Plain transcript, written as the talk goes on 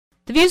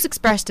The views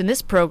expressed in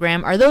this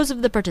program are those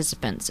of the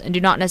participants and do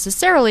not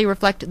necessarily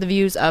reflect the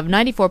views of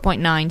 94.9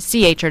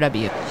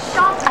 CHRW.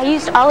 I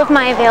used all of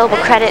my available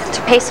credit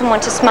to pay someone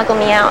to smuggle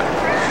me out.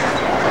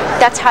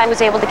 That's how I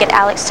was able to get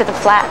Alex to the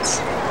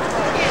flats.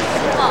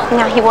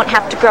 Now he won't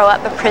have to grow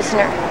up a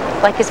prisoner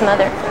like his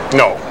mother.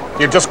 No,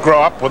 he'll just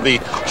grow up with the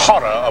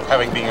horror of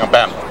having been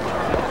abandoned.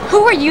 Who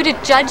are you to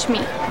judge me?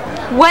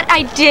 What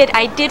I did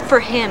for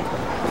him.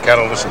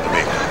 Carol, listen to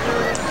me.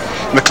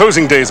 In the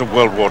closing days of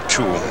World War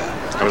II,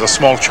 I was a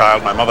small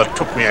child. My mother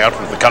took me out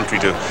into the country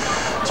to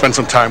spend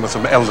some time with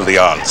some elderly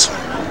aunts.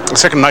 The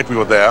second night we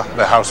were there,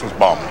 their house was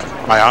bombed.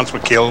 My aunts were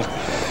killed.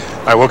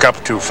 I woke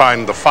up to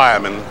find the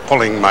firemen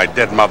pulling my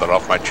dead mother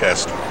off my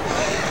chest.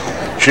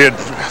 She had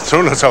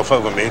thrown herself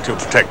over me to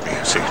protect me,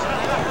 you see.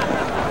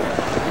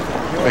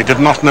 They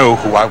did not know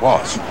who I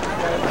was.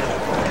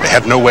 They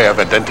had no way of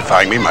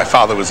identifying me. My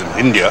father was in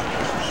India,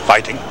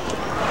 fighting.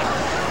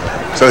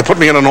 So they put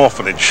me in an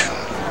orphanage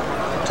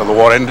until the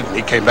war ended and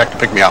he came back to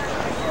pick me up.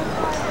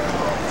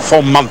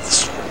 4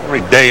 months,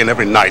 every day and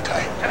every night,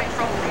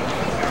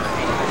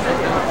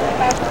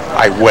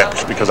 I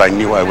wept because I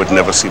knew I would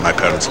never see my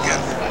parents again.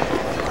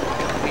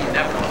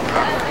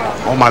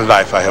 All my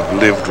life I have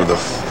lived with the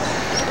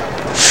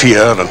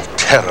fear and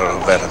terror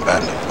of that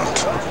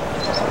abandonment.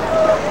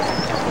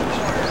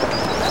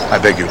 I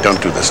beg you,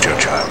 don't do this to your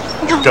child.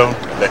 No. Don't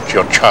let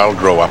your child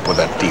grow up with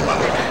that demon.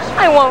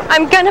 I won't.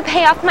 I'm gonna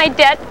pay off my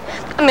debt.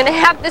 I'm gonna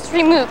have this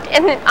removed,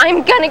 and then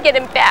I'm gonna get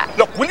him back.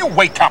 Look, will you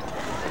wake up?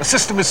 The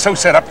system is so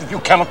set up that you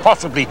cannot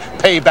possibly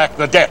pay back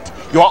the debt.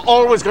 You are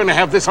always going to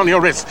have this on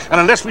your wrist,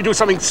 and unless we do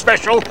something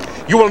special,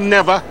 you will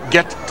never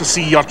get to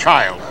see your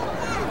child.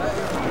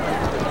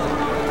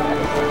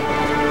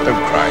 Don't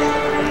cry.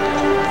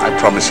 I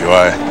promise you,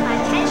 I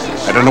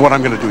don't know what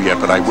I'm going to do yet,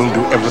 but I will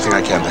do everything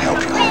I can to help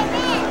you.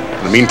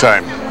 In the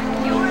meantime,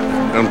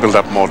 don't build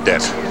up more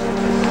debt.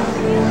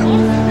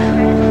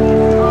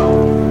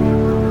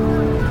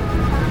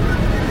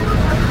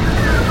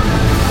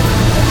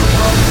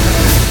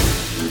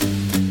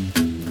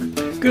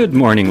 Good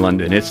morning,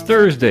 London. It's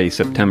Thursday,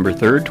 September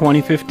 3rd,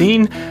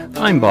 2015.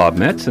 I'm Bob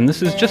Metz, and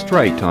this is Just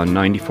Right on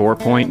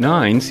 94.9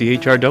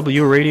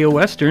 CHRW Radio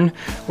Western,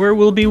 where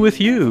we'll be with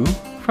you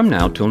from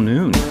now till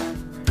noon.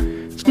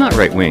 It's not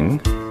right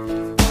wing.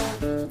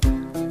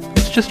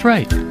 It's just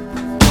right.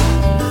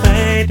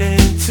 Fade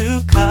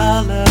into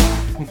color,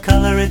 and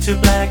color into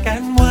black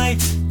and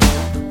white.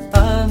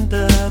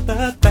 Under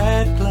the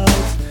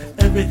bedclothes,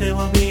 everything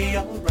will be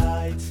alright.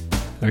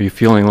 Are you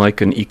feeling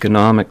like an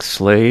economic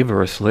slave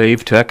or a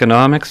slave to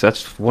economics?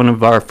 That's one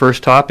of our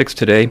first topics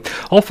today.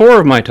 All four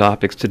of my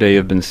topics today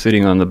have been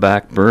sitting on the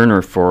back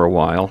burner for a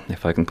while,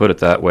 if I can put it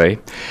that way.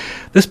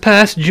 This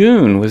past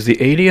June was the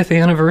 80th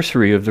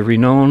anniversary of the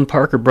renowned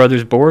Parker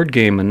Brothers board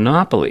game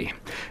Monopoly,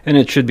 and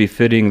it should be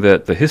fitting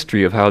that the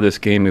history of how this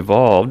game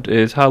evolved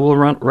is how we'll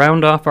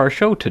round off our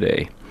show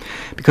today.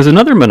 Because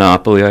another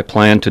monopoly I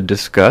plan to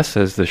discuss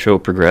as the show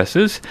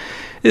progresses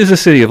is the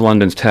City of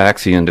London's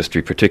taxi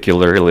industry,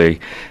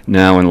 particularly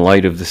now in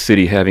light of the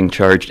city having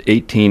charged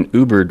 18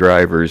 Uber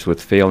drivers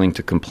with failing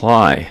to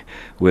comply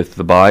with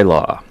the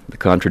bylaw. The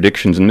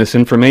contradictions and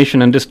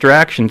misinformation and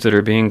distractions that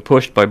are being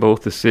pushed by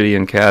both the city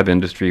and cab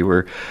industry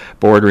were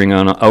bordering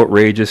on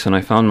outrageous, and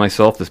I found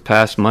myself this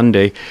past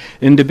Monday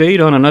in debate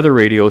on another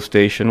radio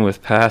station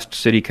with past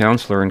city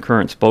councillor and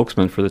current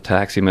spokesman for the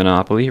taxi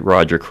monopoly,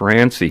 Roger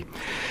Caranci.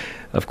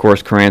 Of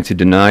course, Caranci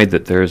denied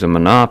that there's a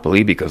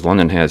monopoly because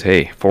London has,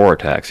 4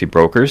 taxi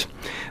brokers,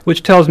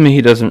 which tells me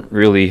he doesn't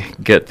really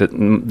get that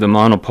the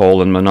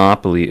monopole and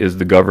monopoly is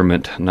the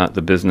government, not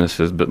the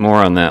businesses, but more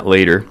on that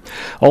later.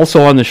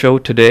 Also on the show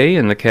today,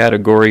 in the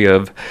category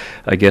of,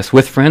 I guess,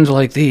 with friends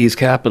like these,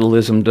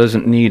 capitalism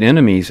doesn't need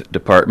enemies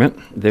department,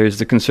 there's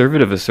the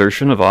conservative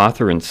assertion of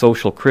author and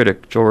social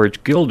critic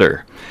George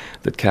Gilder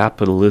that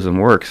capitalism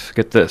works,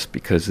 get this,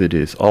 because it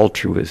is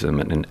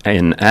altruism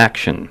in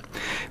action.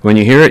 When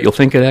you hear it, you'll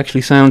think it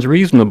actually sounds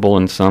reasonable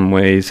in some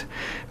ways,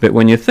 but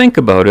when you think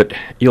about it,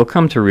 you'll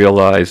come to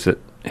realize that,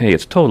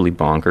 it's totally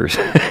bonkers.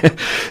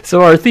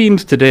 So our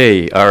themes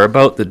today are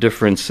about the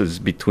differences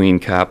between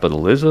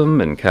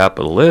capitalism and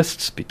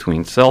capitalists,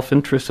 between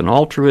self-interest and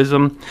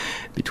altruism,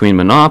 between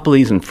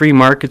monopolies and free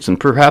markets, and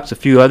perhaps a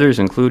few others,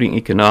 including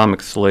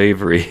economic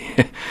slavery.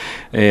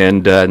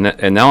 And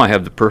now I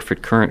have the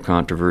perfect current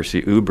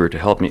controversy, Uber, to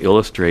help me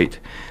illustrate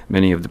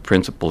many of the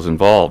principles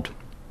involved.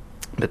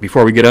 But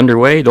before we get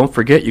underway, don't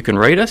forget you can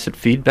write us at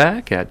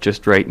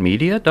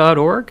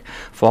feedback@justrightmedia.org.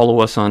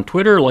 Follow us on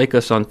Twitter, like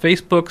us on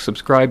Facebook,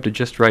 subscribe to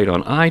Just Right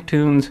on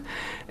iTunes,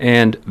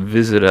 and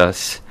visit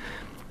us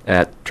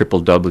at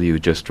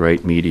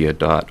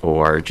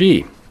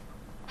www.justrightmedia.org.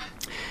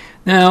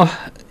 Now,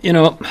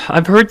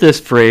 I've heard this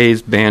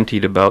phrase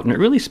bandied about, and it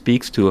really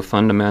speaks to a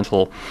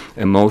fundamental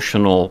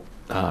emotional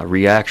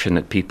reaction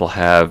that people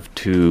have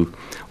to,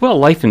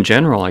 life in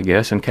general, I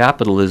guess, and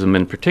capitalism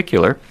in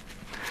particular.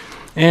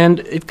 And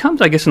it comes,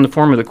 I guess, in the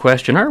form of the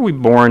question, are we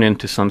born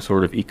into some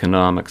sort of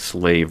economic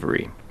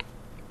slavery?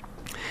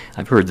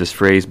 I've heard this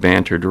phrase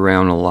bantered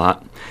around a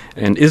lot.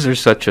 And is there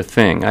such a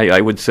thing?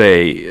 I would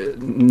say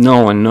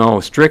no and no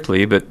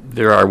strictly, but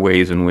there are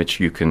ways in which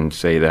you can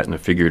say that in a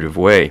figurative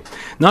way.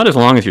 Not as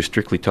long as you're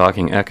strictly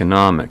talking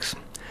economics.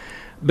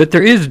 But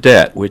there is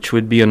debt, which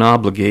would be an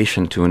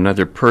obligation to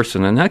another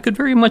person, and that could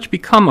very much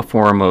become a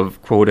form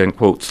of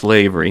quote-unquote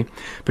slavery,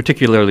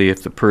 particularly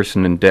if the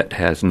person in debt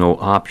has no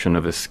option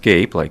of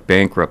escape, like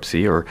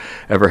bankruptcy, or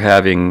ever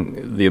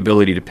having the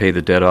ability to pay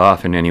the debt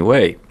off in any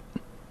way.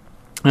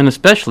 And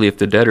especially if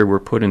the debtor were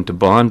put into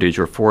bondage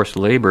or forced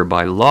labor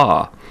by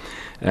law,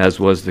 as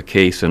was the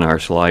case in our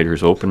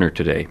Sliders opener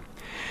today.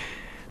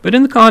 But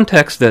in the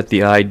context that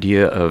the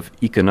idea of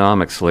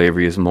economic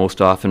slavery is most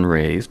often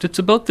raised, it's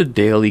about the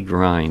daily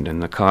grind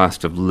and the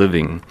cost of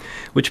living,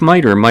 which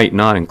might or might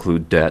not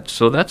include debt.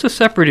 So that's a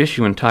separate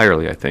issue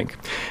entirely, I think.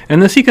 And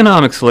this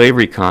economic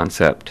slavery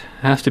concept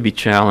has to be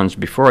challenged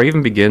before I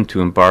even begin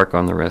to embark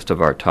on the rest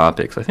of our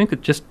topics. I think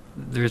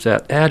there's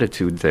that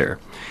attitude there.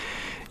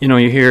 You know,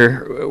 you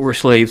hear we're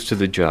slaves to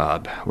the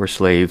job, we're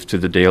slaves to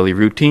the daily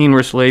routine,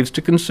 we're slaves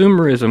to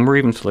consumerism, we're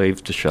even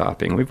slaves to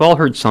shopping. We've all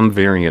heard some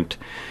variant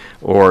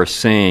or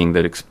saying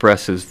that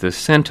expresses this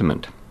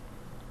sentiment.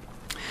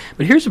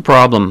 But here's the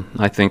problem,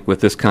 I think,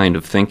 with this kind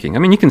of thinking. I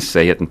mean, you can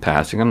say it in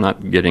passing. I'm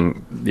not not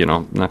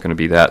going to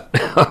be that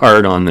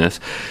hard on this.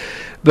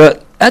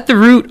 But at the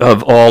root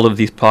of all of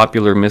these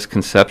popular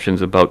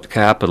misconceptions about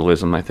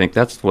capitalism, I think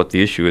that's what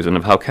the issue is, and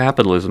of how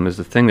capitalism is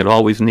the thing that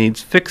always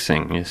needs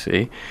fixing, you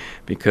see,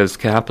 because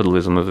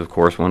capitalism is, of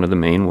course, one of the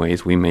main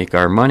ways we make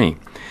our money.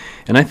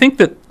 And I think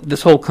that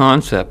this whole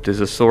concept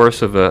is a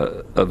source of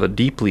a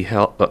deeply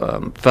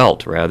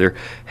felt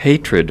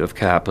hatred of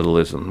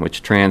capitalism,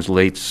 which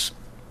translates,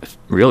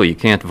 really, you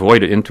can't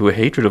avoid it, into a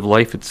hatred of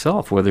life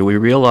itself, whether we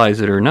realize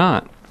it or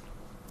not.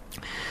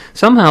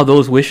 Somehow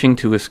those wishing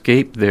to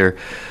escape their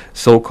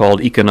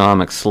so-called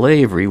economic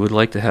slavery would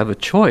like to have a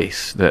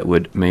choice that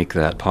would make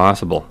that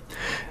possible.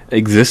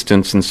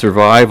 Existence and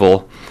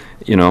survival,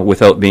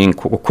 without being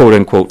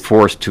quote-unquote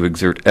forced to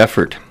exert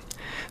effort.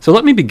 So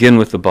let me begin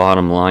with the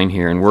bottom line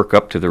here and work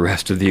up to the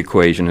rest of the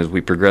equation as we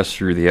progress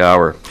through the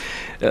hour.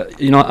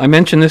 I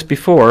mentioned this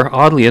before,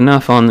 oddly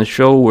enough, on the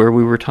show where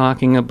we were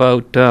talking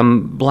about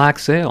Black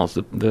Sails,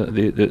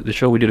 the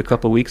show we did a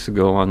couple of weeks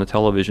ago on the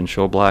television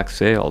show Black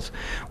Sails,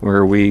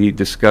 where we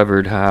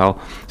discovered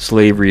how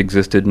slavery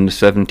existed in the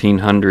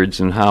 1700s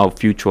and how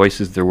few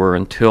choices there were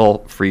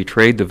until free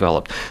trade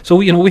developed. So,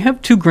 we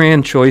have two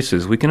grand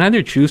choices. We can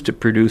either choose to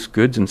produce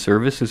goods and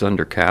services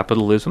under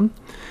capitalism,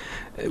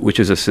 which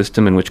is a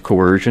system in which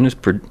coercion is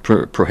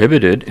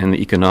prohibited in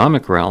the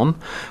economic realm,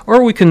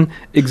 or we can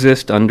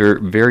exist under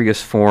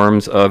various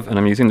forms of, and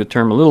I'm using the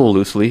term a little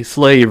loosely,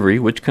 slavery,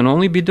 which can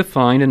only be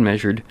defined and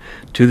measured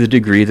to the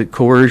degree that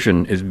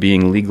coercion is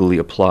being legally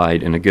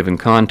applied in a given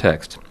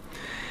context.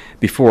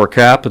 Before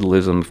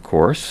capitalism, of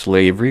course,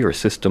 slavery or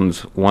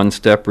systems one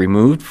step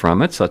removed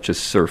from it, such as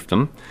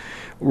serfdom,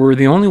 were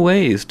the only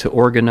ways to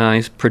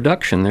organize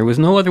production. There was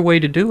no other way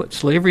to do it.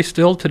 Slavery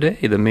still today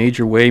the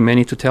major way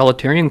many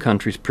totalitarian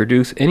countries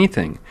produce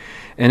anything,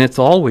 and it's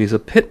always a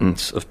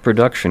pittance of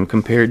production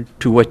compared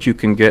to what you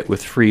can get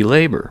with free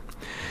labor,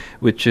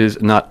 which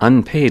is not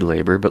unpaid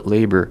labor, but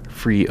labor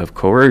free of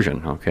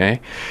coercion, okay?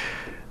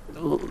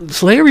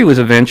 Slavery was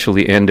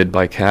eventually ended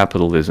by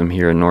capitalism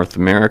here in North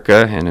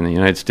America and in the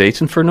United States,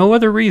 and for no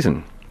other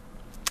reason.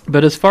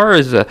 But as far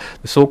as the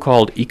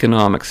so-called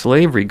economic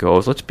slavery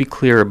goes, let's be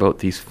clear about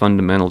these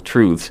fundamental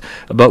truths,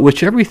 about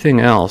which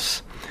everything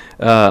else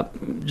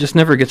just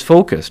never gets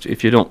focused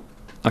if you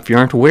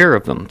aren't aware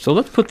of them. So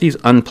let's put these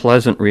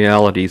unpleasant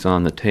realities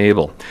on the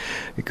table,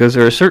 because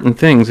there are certain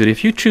things that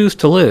if you choose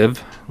to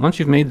live, once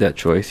you've made that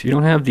choice, you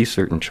don't have these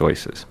certain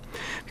choices.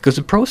 Because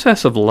the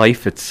process of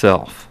life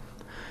itself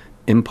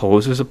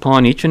imposes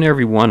upon each and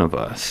every one of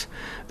us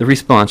the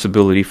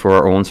responsibility for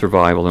our own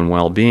survival and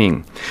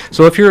well-being.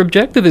 So if your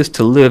objective is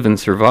to live and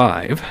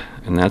survive,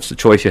 and that's the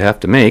choice you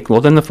have to make,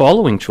 well, then the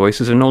following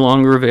choices are no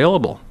longer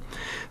available,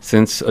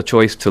 since a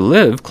choice to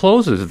live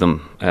closes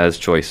them as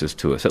choices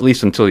to us, at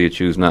least until you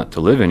choose not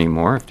to live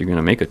anymore, if you're going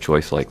to make a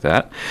choice like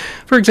that.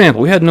 For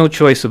example, we had no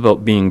choice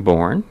about being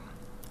born.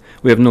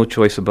 We have no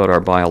choice about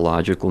our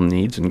biological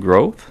needs and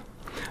growth,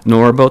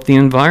 nor about the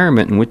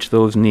environment in which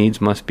those needs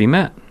must be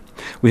met.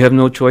 We have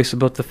no choice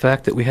about the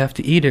fact that we have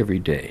to eat every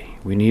day.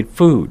 We need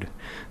food.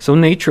 So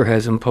nature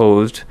has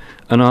imposed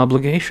an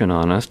obligation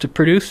on us to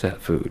produce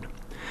that food.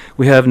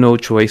 We have no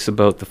choice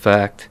about the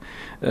fact,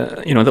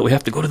 that we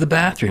have to go to the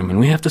bathroom and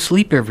we have to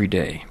sleep every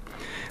day.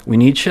 We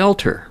need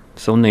shelter.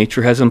 So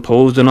nature has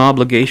imposed an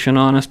obligation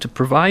on us to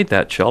provide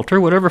that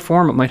shelter, whatever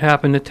form it might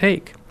happen to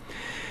take.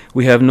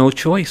 We have no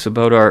choice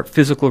about our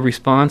physical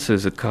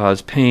responses that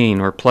cause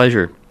pain or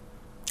pleasure.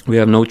 We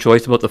have no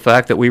choice about the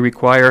fact that we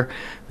require,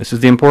 this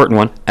is the important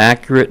one,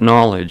 accurate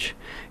knowledge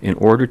in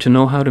order to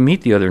know how to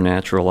meet the other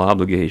natural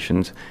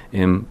obligations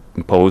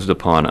imposed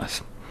upon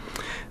us.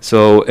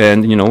 So,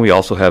 and we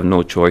also have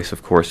no choice,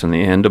 of course, in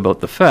the end about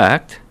the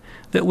fact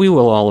that we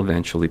will all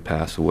eventually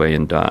pass away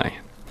and die.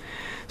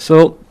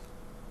 So,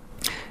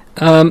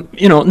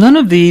 None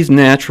of these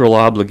natural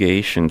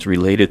obligations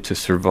related to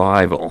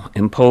survival,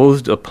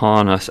 imposed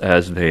upon us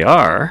as they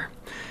are,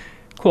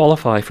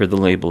 qualify for the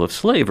label of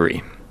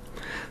slavery.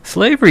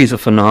 Slavery is a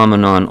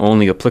phenomenon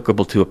only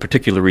applicable to a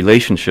particular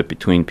relationship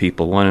between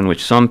people, one in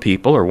which some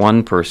people or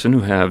one person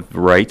who have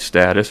right,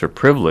 status, or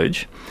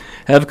privilege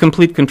have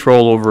complete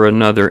control over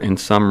another in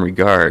some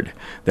regard,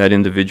 that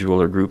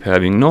individual or group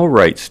having no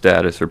right,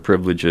 status, or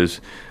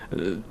privileges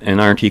and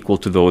aren't equal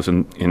to those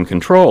in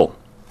control.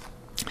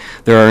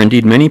 There are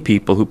indeed many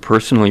people who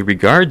personally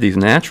regard these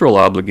natural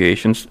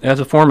obligations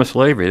as a form of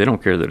slavery. They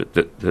don't care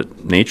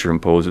that nature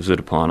imposes it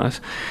upon us.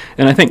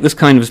 And I think this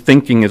kind of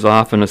thinking is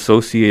often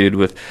associated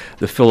with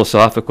the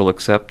philosophical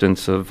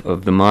acceptance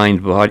of the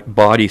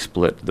mind-body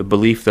split, the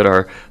belief that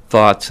our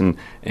thoughts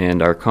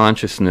and our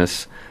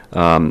consciousness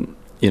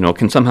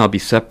can somehow be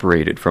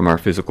separated from our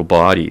physical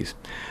bodies.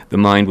 The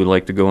mind would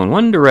like to go in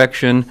one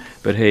direction,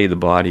 but hey, the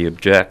body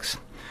objects.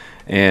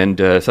 And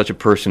such a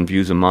person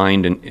views a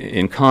mind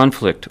in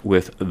conflict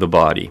with the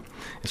body.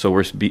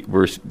 So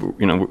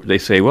they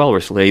say, well, we're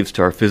slaves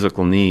to our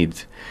physical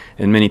needs.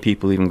 And many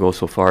people even go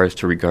so far as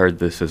to regard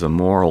this as a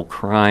moral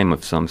crime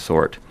of some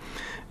sort.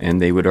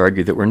 And they would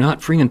argue that we're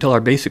not free until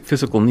our basic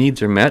physical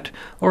needs are met,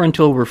 or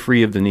until we're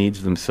free of the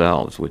needs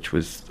themselves, which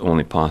was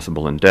only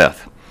possible in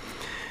death.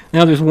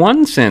 Now, there's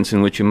one sense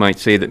in which you might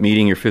say that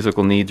meeting your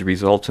physical needs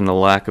results in a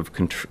lack of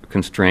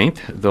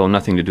constraint, though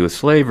nothing to do with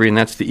slavery, and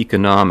that's the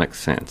economic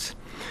sense.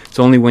 It's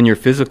only when your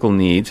physical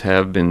needs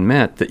have been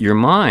met that your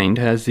mind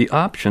has the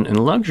option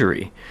and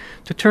luxury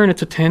to turn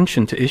its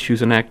attention to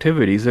issues and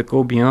activities that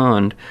go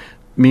beyond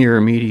mere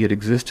immediate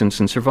existence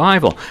and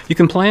survival. You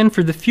can plan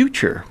for the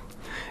future.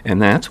 And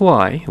that's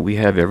why we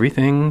have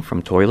everything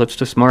from toilets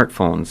to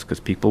smartphones, because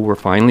people were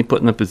finally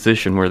put in a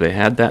position where they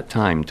had that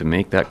time to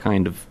do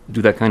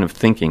that kind of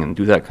thinking and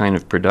do that kind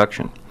of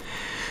production.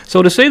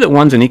 So to say that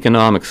one's an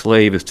economic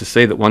slave is to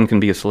say that one can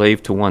be a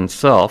slave to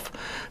oneself,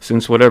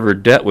 since whatever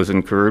debt was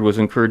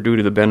incurred due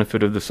to the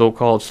benefit of the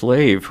so-called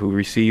slave who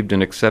received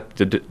and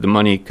accepted the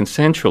money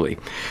consensually.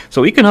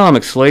 So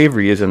economic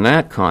slavery is in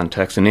that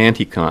context an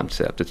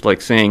anti-concept. It's like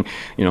saying,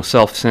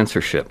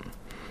 self-censorship.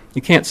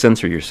 You can't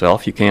censor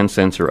yourself. You can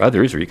censor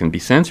others, or you can be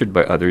censored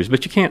by others,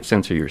 but you can't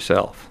censor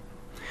yourself.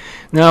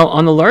 Now,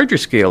 on the larger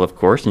scale, of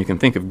course, and you can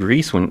think of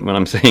Greece when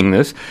I'm saying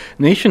this,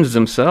 nations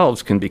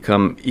themselves can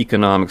become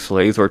economic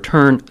slaves or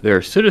turn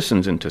their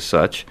citizens into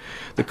such,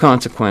 the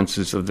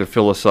consequences of their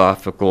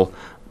philosophical,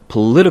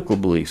 political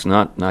beliefs,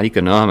 not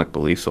economic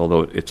beliefs,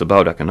 although it's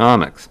about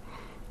economics,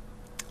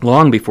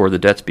 long before the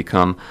debts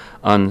become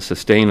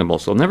unsustainable.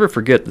 So never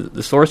forget that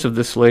the source of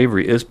this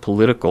slavery is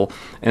political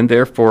and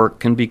therefore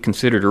can be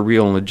considered a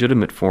real and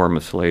legitimate form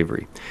of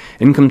slavery.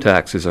 Income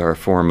taxes are a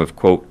form of,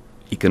 quote,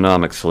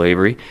 economic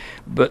slavery,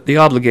 but the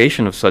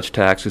obligation of such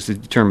taxes is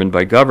determined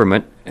by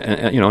government,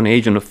 an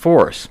agent of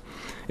force.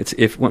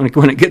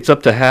 When it gets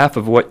up to half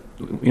of what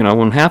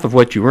when half of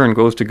what you earn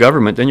goes to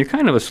government, then you're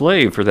kind of a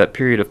slave for that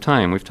period of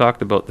time. We've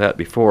talked about that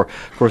before.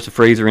 Of course, the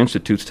Fraser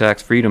Institute's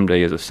Tax Freedom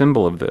Day is a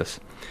symbol of this.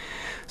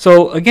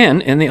 So again,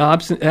 in the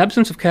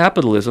absence of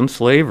capitalism,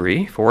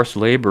 slavery, forced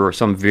labor, or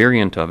some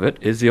variant of it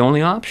is the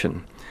only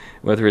option.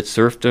 Whether it's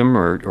serfdom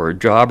or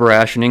job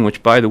rationing,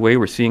 which, by the way,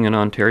 we're seeing in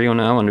Ontario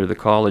now under the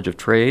College of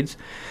Trades,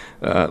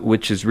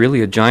 which is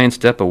really a giant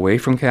step away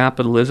from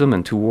capitalism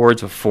and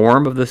towards a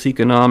form of this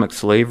economic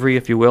slavery,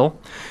 if you will,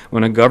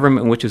 when a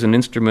government which is an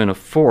instrument of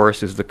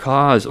force is the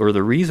cause or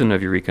the reason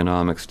of your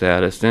economic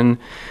status, then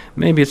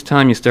maybe it's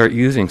time you start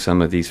using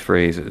some of these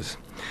phrases.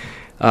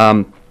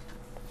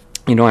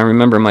 I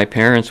remember my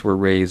parents were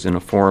raised in a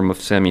form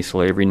of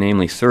semi-slavery,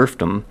 namely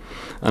serfdom,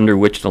 under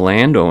which the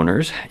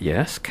landowners,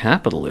 yes,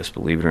 capitalists,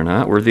 believe it or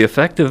not, were the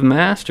effective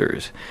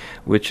masters,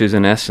 which is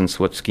in essence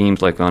what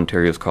schemes like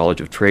Ontario's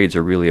College of Trades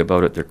are really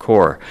about at their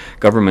core.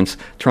 Governments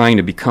trying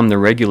to become the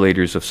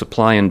regulators of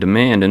supply and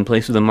demand in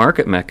place of the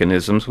market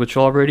mechanisms which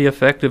already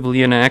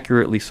effectively and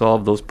accurately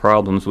solve those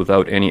problems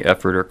without any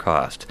effort or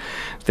cost.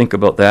 Think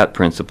about that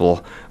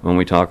principle when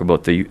we talk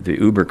about the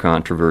Uber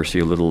controversy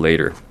a little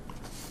later.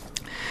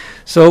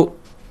 So,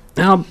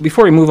 now,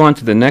 before we move on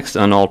to the next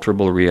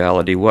unalterable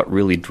reality, what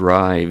really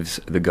drives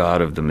the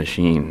god of the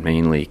machine,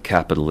 mainly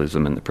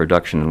capitalism and the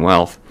production and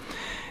wealth?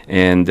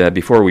 And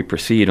before we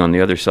proceed on the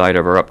other side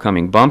of our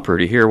upcoming bumper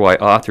to hear why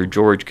author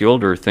George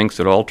Gilder thinks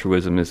that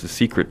altruism is the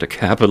secret to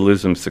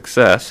capitalism's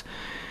success,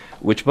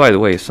 which, by the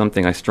way, is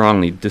something I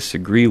strongly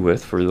disagree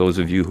with for those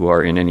of you who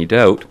are in any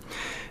doubt.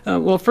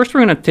 First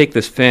we're going to take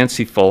this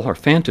fantasyful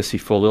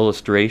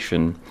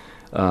illustration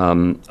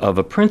of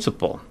a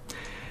principle.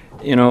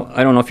 I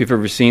don't know if you've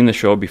ever seen the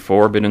show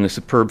before, but in the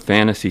superb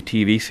fantasy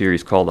TV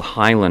series called The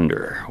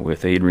Highlander,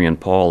 with Adrian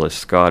Paul as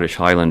Scottish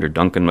Highlander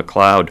Duncan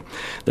MacLeod,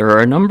 there are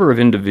a number of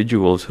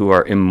individuals who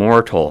are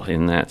immortal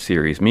in that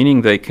series,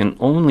 meaning they can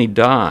only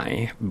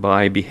die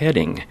by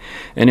beheading,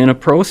 and in a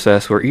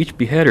process where each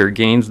beheader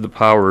gains the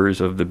powers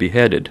of the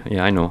beheaded.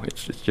 Yeah, I know,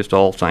 it's just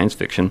all science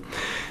fiction,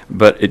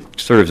 but it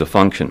serves a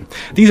function.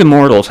 These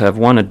immortals have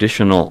one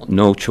additional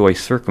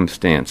no-choice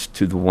circumstance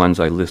to the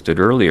ones I listed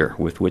earlier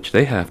with which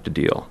they have to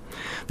deal.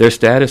 Their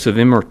status of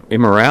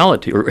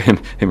immortality,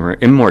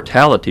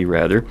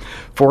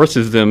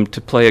 forces them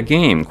to play a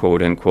game,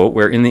 quote unquote,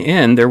 where in the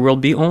end there will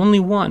be only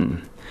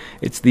one.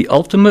 It's the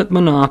ultimate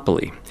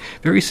monopoly,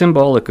 very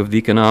symbolic of the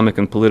economic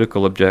and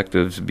political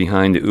objectives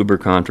behind the Uber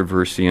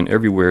controversy, and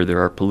everywhere there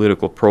are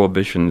political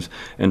prohibitions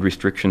and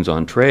restrictions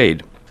on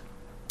trade.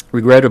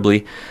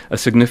 Regrettably, a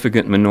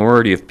significant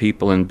minority of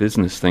people in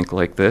business think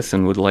like this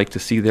and would like to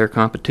see their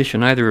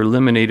competition either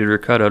eliminated or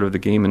cut out of the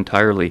game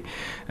entirely,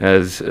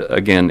 as,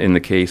 again, in the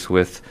case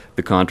with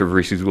the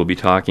controversies we'll be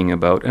talking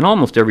about, and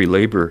almost every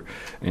labor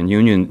and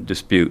union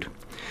dispute.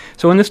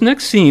 So in this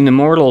next scene,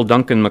 immortal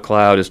Duncan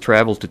MacLeod has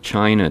traveled to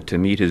China to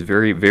meet his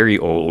very, very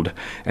old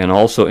and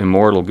also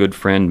immortal good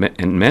friend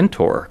and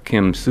mentor,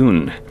 Kim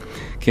Soon.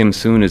 Kim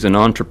Soon is an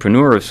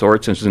entrepreneur of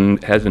sorts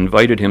and has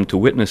invited him to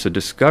witness a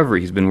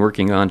discovery he's been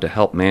working on to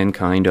help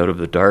mankind out of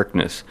the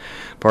darkness,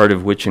 part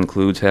of which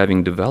includes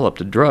having developed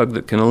a drug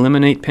that can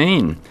eliminate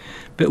pain,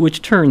 but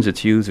which turns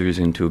its users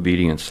into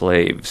obedient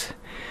slaves.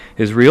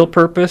 His real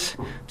purpose?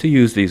 To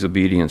use these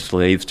obedient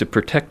slaves to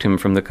protect him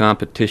from the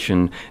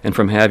competition and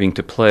from having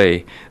to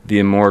play the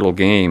immortal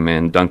game,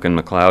 and Duncan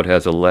MacLeod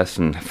has a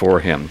lesson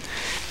for him.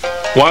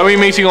 Why are we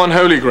meeting on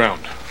holy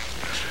ground?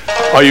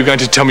 Are you going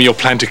to tell me your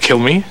plan to kill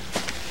me?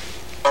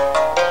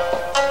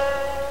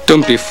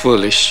 Don't be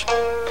foolish.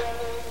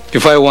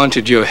 If I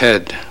wanted your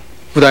head,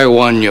 would I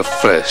want you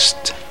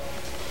first?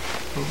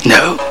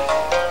 No.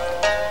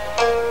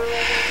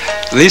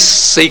 This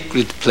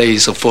sacred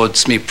place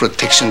affords me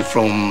protection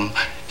from,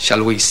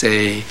 shall we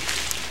say,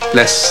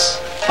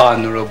 less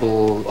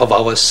honorable of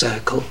our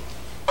circle.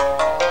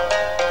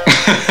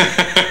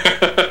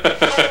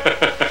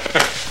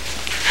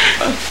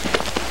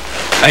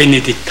 I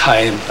needed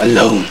time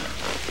alone.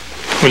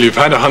 Well, you've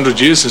had 100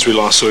 years since we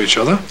last saw each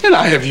other. And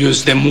I have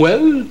used them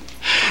well.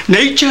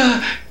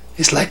 Nature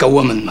is like a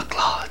woman,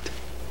 MacLeod.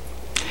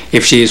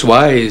 If she is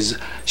wise,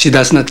 she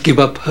does not give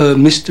up her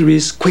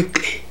mysteries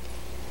quickly.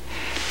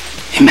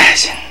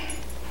 Imagine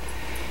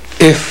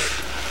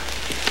if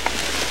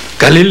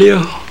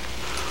Galileo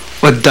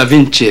or Da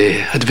Vinci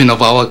had been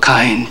of our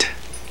kind.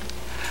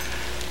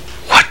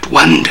 What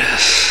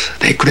wonders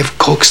they could have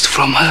coaxed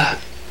from her.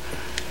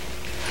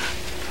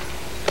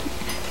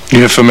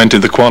 You have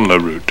fermented the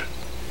Kwanlo root.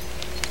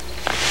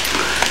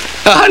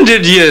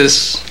 100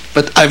 years,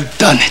 but I've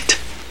done it.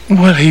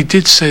 Well, he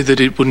did say that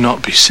it would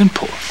not be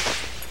simple.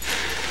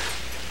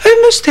 I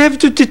must have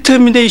the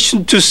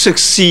determination to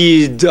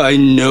succeed, I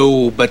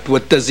know, but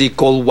what does he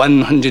call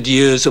 100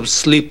 years of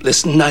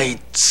sleepless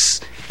nights?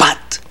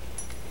 But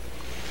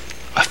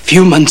a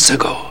few months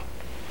ago,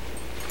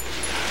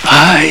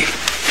 I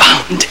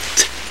found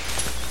it.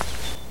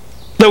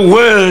 The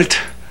world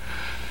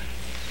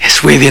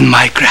is within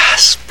my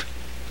grasp.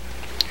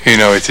 You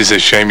know, it is a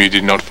shame you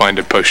did not find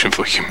a potion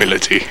for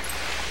humility.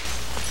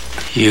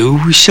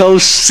 You shall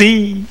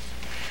see.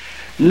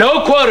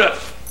 No quarter.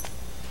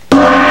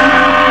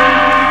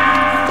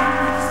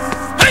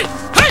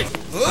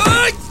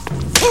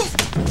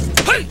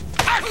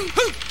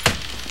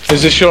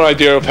 Is this your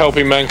idea of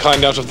helping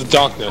mankind out of the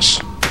darkness?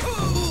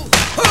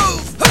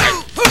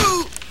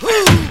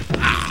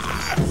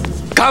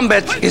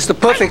 Combat is the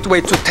perfect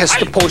way to test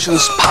the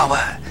potion's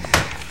power.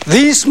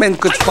 These men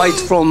could fight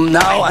from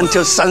now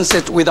until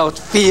sunset without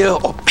fear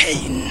or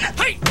pain.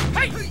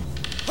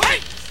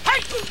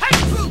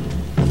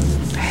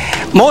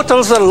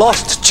 Mortals are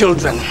lost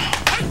children.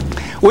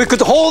 We could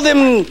hold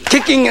them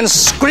kicking and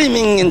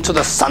screaming into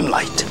the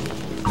sunlight.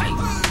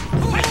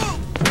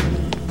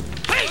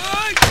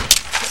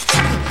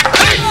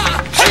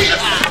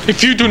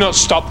 If you do not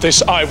stop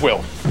this, I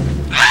will.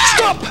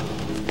 Stop!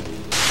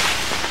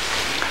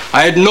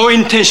 I had no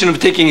intention of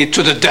taking it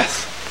to the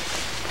death.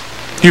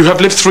 You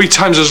have lived 3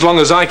 times as long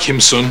as I, Kim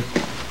Sun.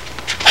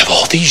 Have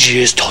all these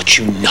years taught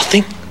you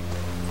nothing?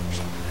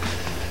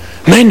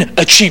 Men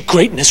achieve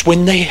greatness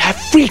when they have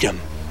freedom.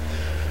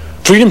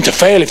 Freedom to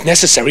fail if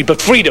necessary, but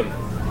freedom.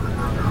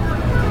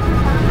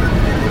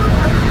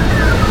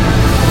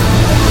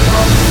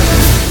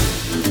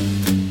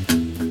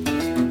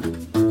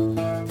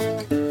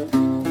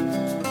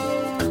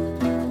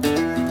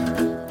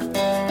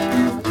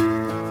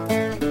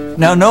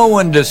 Now, no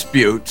one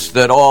disputes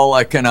that all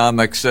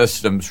economic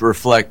systems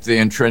reflect the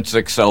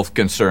intrinsic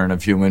self-concern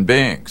of human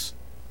beings.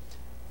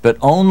 But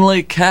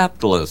only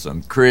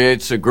capitalism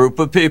creates a group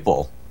of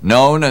people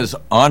known as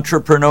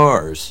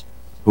entrepreneurs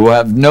who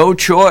have no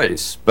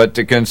choice but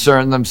to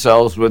concern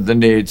themselves with the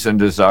needs and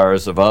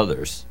desires of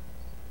others.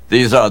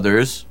 These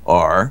others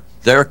are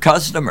their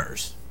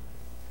customers.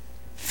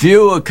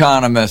 Few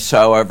economists,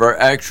 however,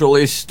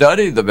 actually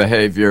study the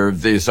behavior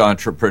of these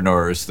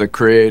entrepreneurs, the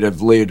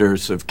creative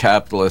leaders of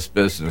capitalist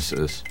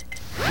businesses.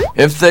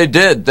 If they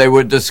did, they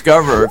would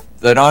discover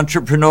that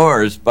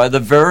entrepreneurs, by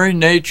the very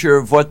nature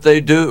of what they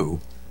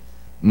do,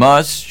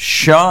 must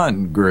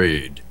shun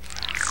greed.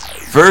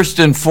 First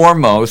and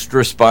foremost,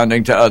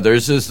 responding to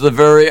others is the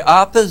very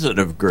opposite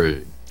of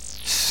greed.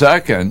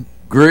 Second,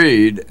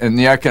 Greed in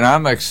the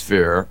economic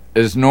sphere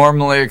is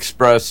normally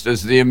expressed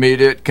as the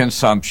immediate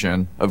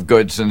consumption of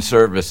goods and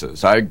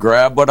services. I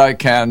grab what I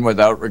can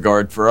without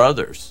regard for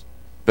others.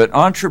 But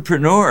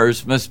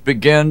entrepreneurs must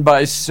begin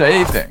by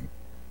saving,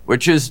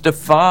 which is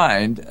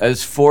defined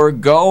as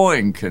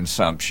foregoing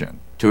consumption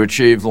to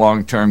achieve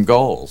long-term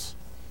goals.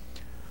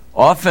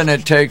 Often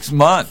it takes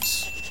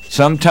months,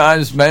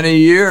 sometimes many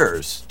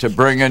years, to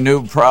bring a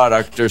new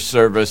product or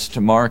service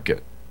to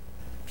market.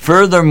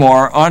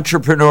 Furthermore,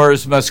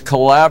 entrepreneurs must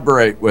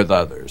collaborate with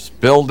others,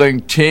 building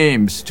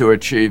teams to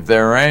achieve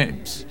their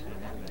aims.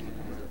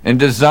 In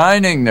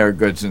designing their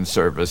goods and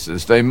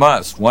services, they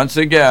must, once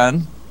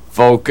again,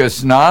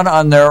 focus not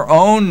on their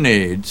own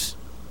needs,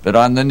 but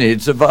on the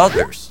needs of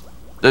others.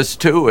 This,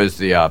 too, is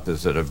the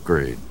opposite of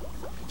greed.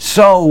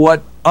 So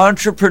what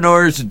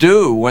entrepreneurs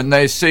do when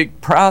they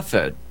seek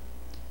profit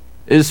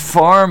is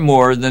far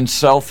more than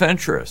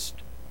self-interest.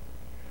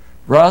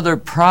 Rather,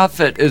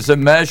 profit is a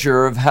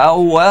measure of how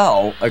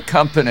well a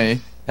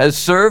company has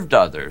served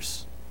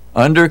others.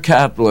 Under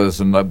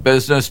capitalism, a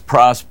business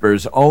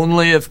prospers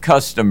only if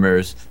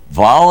customers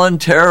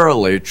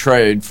voluntarily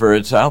trade for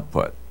its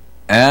output.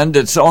 And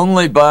it's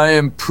only by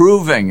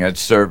improving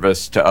its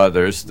service to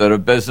others that a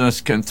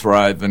business can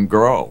thrive and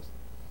grow.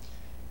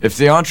 If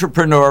the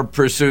entrepreneur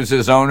pursues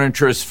his own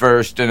interests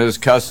first and his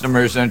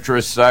customers'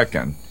 interests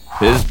second,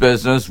 his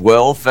business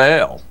will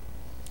fail.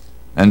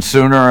 And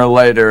sooner or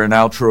later, an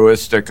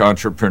altruistic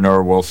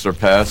entrepreneur will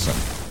surpass him.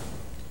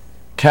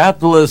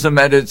 Capitalism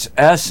at its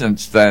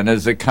essence, then,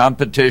 is a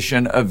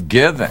competition of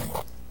giving.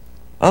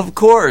 Of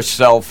course,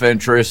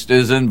 self-interest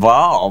is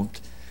involved,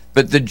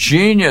 but the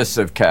genius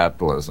of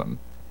capitalism,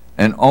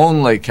 and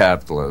only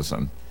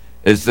capitalism,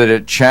 is that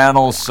it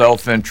channels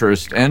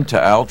self-interest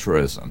into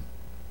altruism.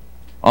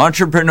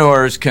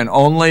 Entrepreneurs can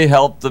only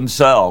help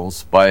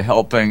themselves by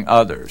helping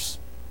others.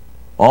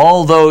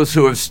 All those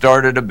who have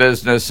started a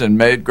business and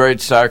made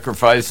great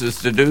sacrifices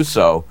to do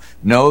so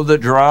know the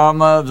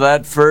drama of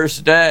that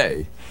first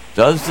day.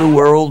 Does the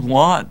world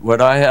want what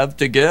I have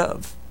to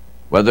give?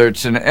 Whether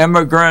it's an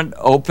immigrant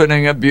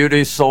opening a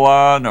beauty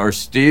salon or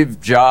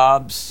Steve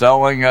Jobs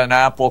selling an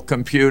Apple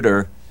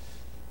computer,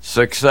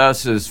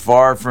 success is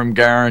far from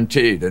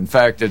guaranteed. In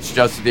fact, it's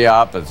just the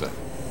opposite.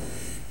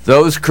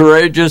 Those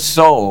courageous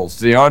souls,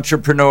 the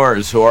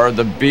entrepreneurs who are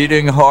the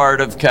beating heart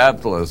of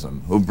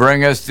capitalism, who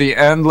bring us the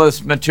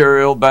endless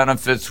material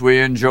benefits we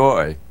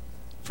enjoy,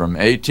 from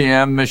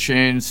ATM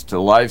machines to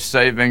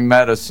life-saving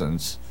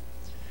medicines,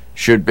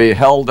 should be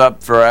held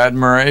up for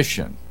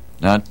admiration,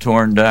 not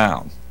torn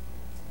down.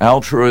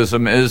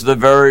 Altruism is the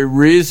very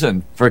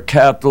reason for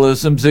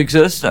capitalism's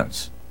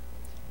existence,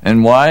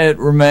 and why it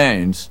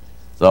remains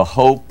the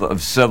hope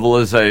of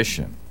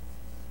civilization.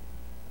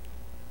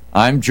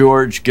 I'm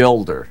George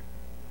Gilder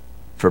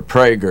for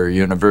Prager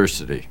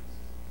University.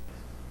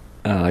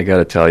 I got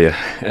to tell you,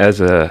 as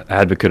an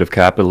advocate of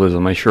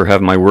capitalism, I sure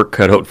have my work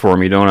cut out for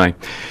me, don't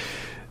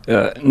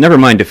I? Never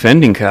mind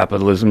defending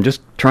capitalism,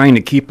 just trying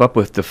to keep up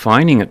with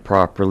defining it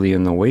properly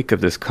in the wake of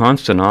this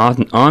constant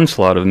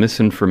onslaught of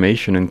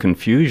misinformation and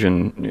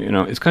confusion,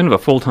 it's kind of a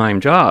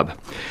full-time job.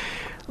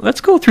 Let's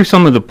go through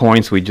some of the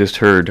points we just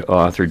heard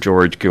author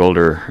George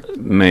Gilder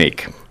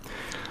make.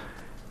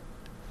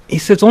 He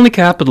says only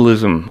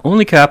capitalism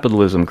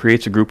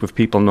creates a group of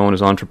people known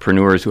as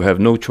entrepreneurs who have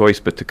no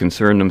choice but to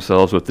concern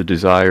themselves with the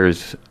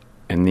desires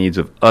and needs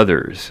of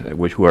others,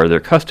 who are their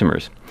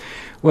customers.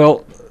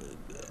 Well,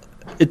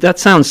 that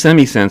sounds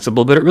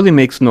semi-sensible, but it really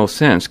makes no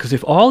sense, because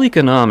if all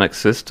economic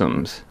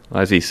systems,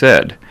 as he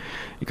said,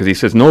 because he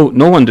says no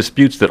one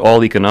disputes that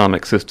all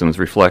economic systems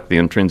reflect the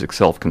intrinsic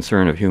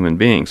self-concern of human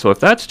beings. So if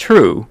that's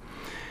true,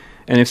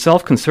 and if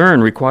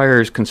self-concern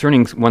requires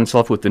concerning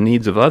oneself with the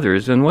needs of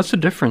others, then what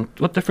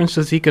difference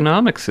does the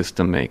economic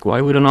system make?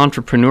 Why would an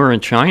entrepreneur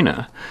in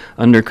China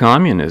under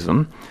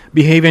communism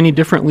behave any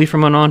differently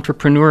from an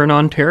entrepreneur in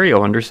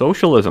Ontario under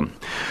socialism?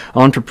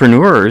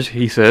 Entrepreneurs,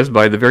 he says,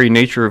 by the very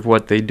nature of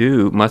what they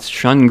do, must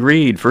shun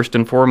greed. First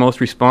and foremost,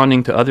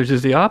 responding to others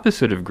is the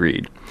opposite of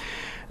greed.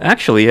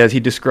 Actually, as he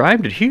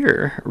described it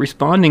here,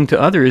 responding to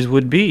others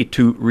would be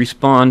to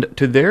respond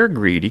to their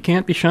greed. He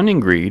can't be shunning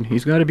greed.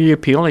 He's got to be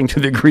appealing to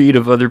the greed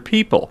of other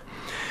people.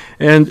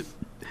 And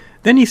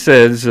then he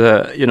says,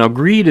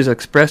 greed is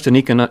expressed in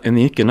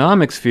the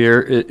economic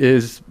sphere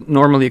is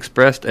normally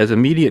expressed as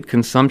immediate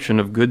consumption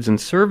of goods and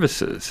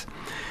services.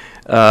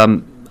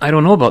 I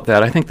don't know about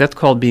that. I think that's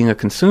called being a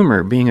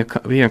consumer, being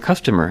a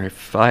customer.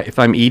 If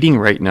I'm eating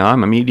right now,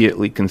 I'm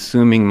immediately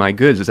consuming my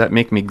goods. Does that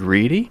make me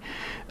greedy?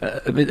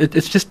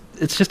 It's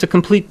just a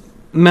complete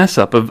mess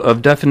up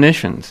of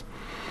definitions.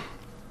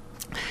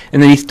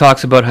 And then he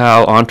talks about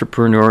how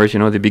entrepreneurs,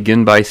 they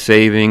begin by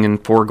saving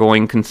and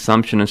foregoing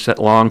consumption and set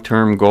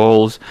long-term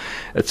goals,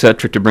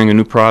 etc., to bring a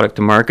new product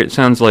to market. It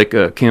sounds like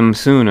Kim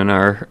Soon in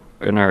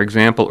our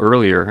example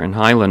earlier in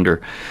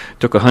Highlander. It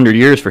took 100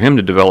 years for him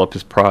to develop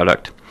his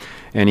product.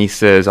 And he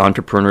says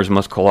entrepreneurs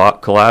must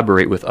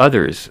collaborate with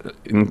others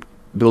in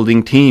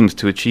building teams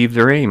to achieve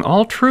their aim.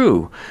 All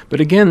true. But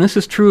again, this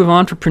is true of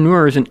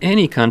entrepreneurs in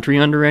any country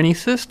under any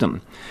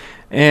system.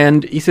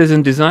 And he says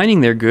in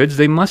designing their goods,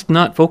 they must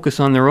not focus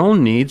on their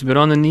own needs, but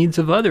on the needs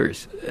of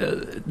others.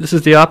 This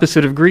is the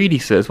opposite of greed, he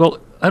says. Well,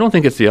 I don't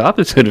think it's the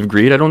opposite of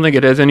greed. I don't think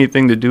it has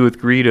anything to do with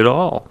greed at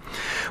all.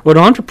 What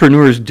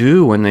entrepreneurs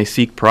do when they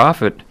seek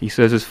profit, he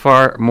says, is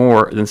far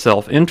more than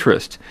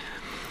self-interest.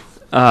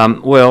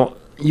 Well,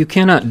 you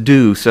cannot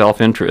do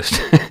self-interest.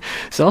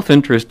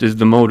 Self-interest is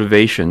the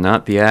motivation,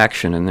 not the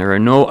action, and there are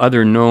no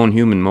other known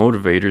human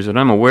motivators that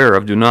I'm aware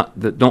of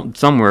that don't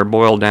somewhere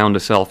boil down to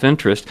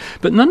self-interest.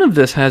 But none of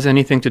this has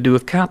anything to do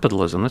with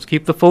capitalism. Let's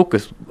keep the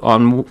focus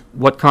on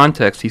what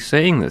context he's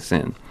saying this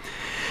in.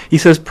 He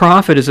says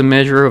profit is a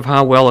measure of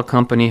how well a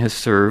company has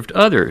served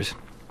others.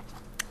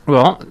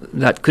 Well,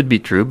 that could be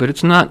true, but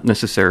it's not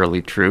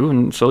necessarily true,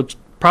 and so it's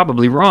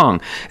probably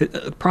wrong.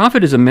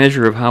 Profit is a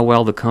measure of how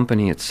well the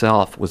company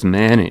itself was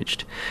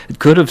managed. It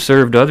could have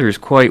served others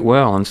quite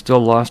well and still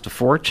lost a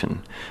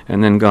fortune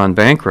and then gone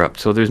bankrupt,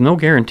 so there's no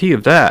guarantee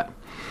of that.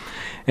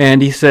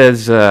 And he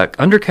says,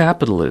 under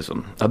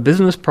capitalism, a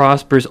business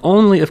prospers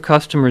only if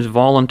customers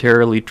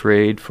voluntarily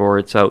trade for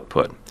its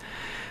output.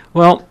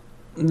 Well,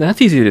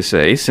 that's easy to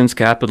say. Since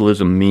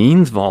capitalism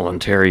means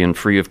voluntary and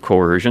free of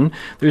coercion,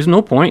 there's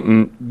no point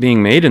in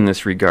being made in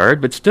this regard,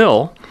 but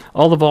still,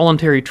 all the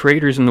voluntary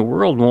traders in the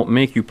world won't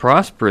make you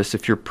prosperous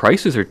if your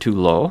prices are too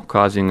low,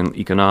 causing an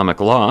economic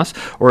loss,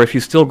 or if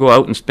you still go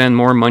out and spend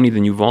more money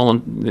than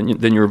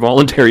your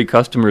voluntary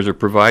customers are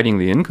providing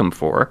the income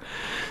for.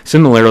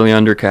 Similarly,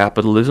 under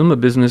capitalism, a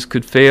business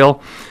could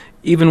fail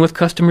even with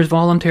customers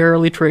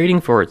voluntarily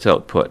trading for its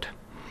output.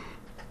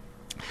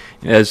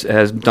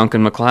 As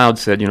Duncan MacLeod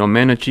said,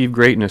 men achieve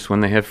greatness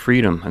when they have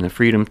freedom, and the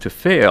freedom to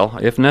fail,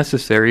 if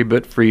necessary,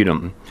 but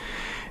freedom.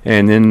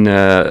 And then,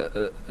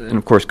 and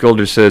of course,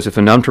 Gilder says, if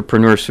an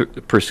entrepreneur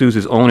pursues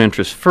his own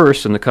interests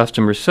first and the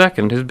customer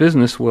second, his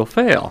business will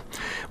fail.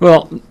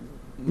 Well,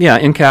 yeah,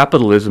 in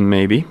capitalism,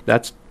 maybe.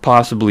 That's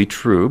possibly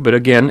true, but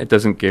again, it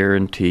doesn't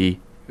guarantee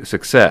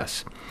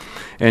success.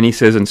 And he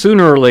says, and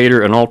sooner or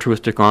later, an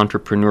altruistic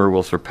entrepreneur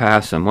will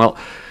surpass him. Well,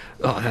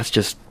 that's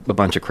just a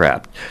bunch of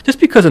crap. Just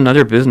because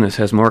another business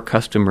has more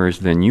customers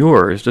than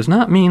yours does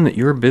not mean that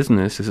your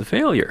business is a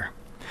failure,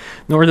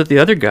 nor that the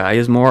other guy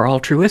is more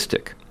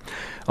altruistic.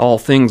 All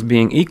things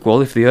being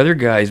equal, if the other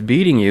guy is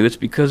beating you, it's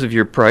because of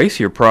your price,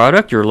 your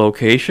product, your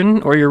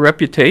location, or your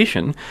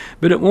reputation,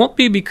 but it won't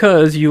be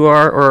because you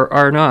are or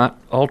are not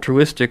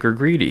altruistic or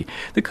greedy.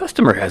 The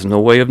customer has no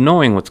way of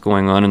knowing what's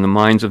going on in the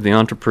minds of the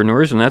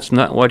entrepreneurs, and that's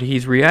not what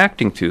he's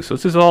reacting to. So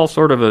this is all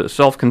sort of a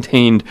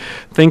self-contained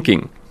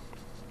thinking.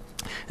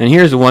 And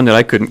here's the one that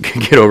I couldn't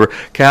get over.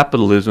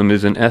 Capitalism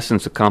is in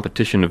essence a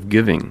competition of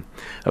giving.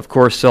 Of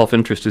course,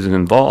 self-interest isn't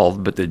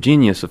involved, but the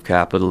genius of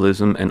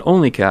capitalism, and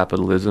only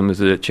capitalism, is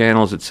that it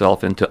channels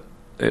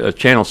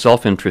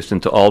self-interest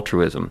into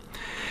altruism.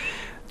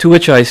 To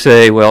which I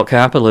say, well,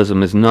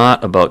 capitalism is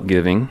not about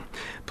giving.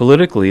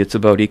 Politically, it's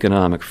about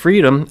economic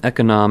freedom.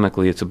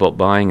 Economically, it's about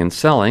buying and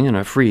selling in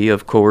a free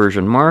of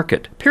coercion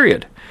market,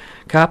 period.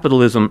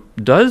 Capitalism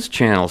does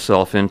channel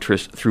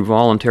self-interest through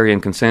voluntary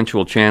and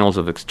consensual channels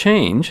of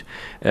exchange,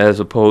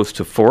 as opposed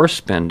to forced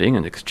spending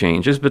and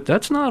exchanges, but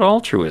that's not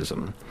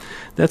altruism.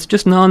 That's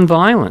just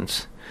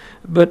nonviolence.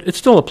 But it's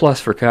still a plus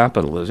for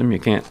capitalism. You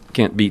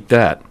can't beat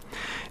that.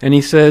 And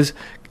he says,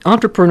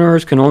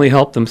 entrepreneurs can only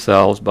help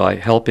themselves by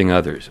helping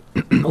others.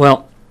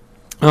 Well,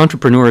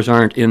 entrepreneurs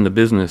aren't in the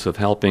business of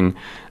helping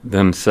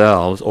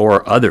themselves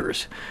or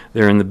others.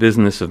 They're in the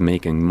business of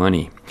making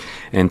money.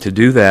 And to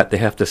do that, they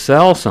have to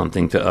sell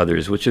something to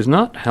others, which is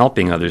not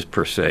helping others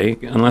per se,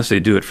 unless they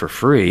do it for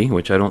free,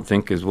 which I don't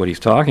think is what he's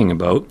talking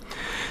about.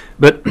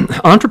 But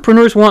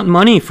entrepreneurs want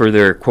money for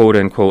their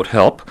quote-unquote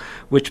help,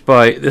 which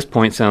by this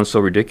point sounds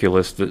so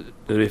ridiculous that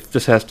if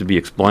this has to be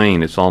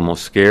explained, it's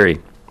almost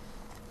scary.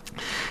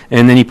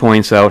 And then he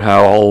points out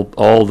how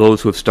all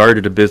those who have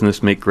started a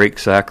business make great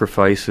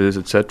sacrifices,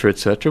 etc.,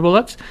 etc.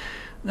 Well,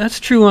 that's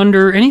true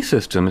under any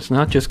system. It's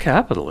not just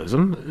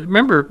capitalism.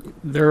 Remember,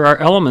 there are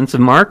elements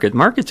of market.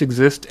 Markets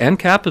exist and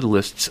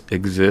capitalists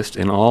exist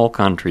in all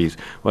countries,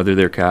 whether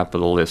they're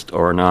capitalist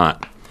or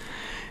not.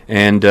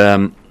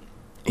 And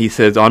he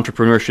says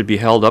entrepreneurs should be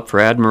held up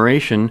for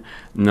admiration,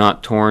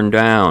 not torn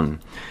down.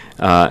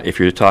 If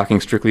you're talking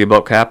strictly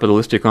about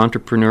capitalistic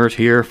entrepreneurs,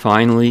 here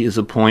finally is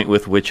a point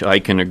with which I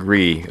can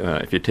agree,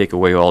 if you take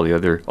away all the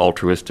other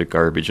altruistic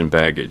garbage and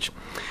baggage.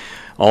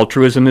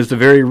 Altruism is the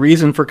very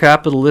reason for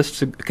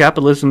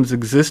capitalism's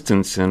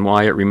existence and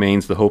why it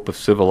remains the hope of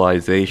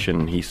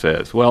civilization, he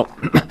says. Well,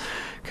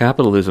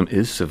 capitalism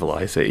is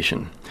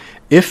civilization.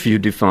 If you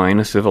define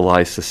a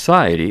civilized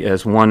society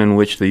as one in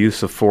which the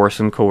use of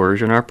force and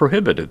coercion are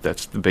prohibited.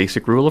 That's the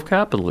basic rule of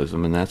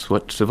capitalism, and that's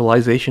what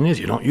civilization is.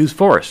 You don't use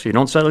force. You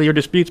don't settle your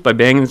disputes by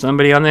banging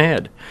somebody on the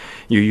head.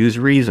 You use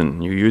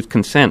reason. You use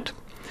consent.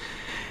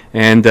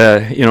 And,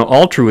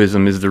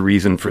 altruism is the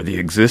reason for the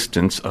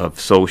existence of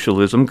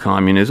socialism,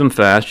 communism,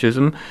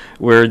 fascism,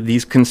 where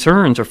these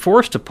concerns are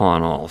forced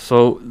upon all.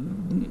 So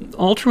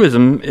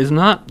altruism is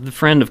not the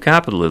friend of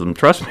capitalism,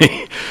 trust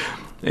me.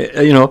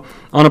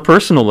 On a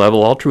personal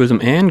level,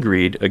 altruism and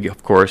greed,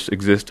 of course,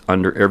 exist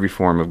under every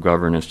form of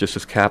governance, just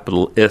as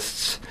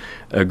capitalists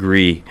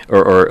agree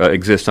or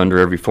exist under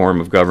every form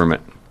of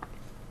government.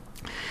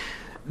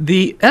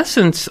 The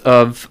essence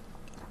of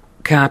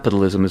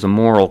capitalism is a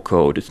moral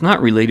code. It's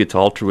not related to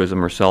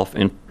altruism or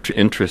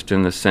self-interest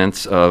in the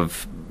sense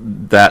of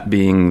that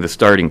being the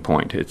starting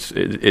point.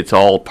 It's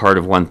all part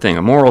of one thing.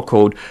 A moral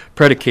code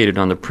predicated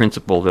on the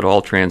principle that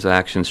all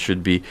transactions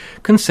should be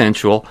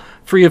consensual,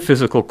 free of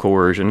physical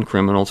coercion,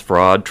 criminals,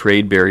 fraud,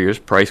 trade barriers,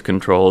 price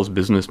controls,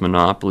 business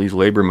monopolies,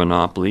 labor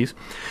monopolies.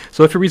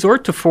 So if you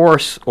resort to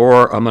force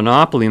or a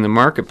monopoly in the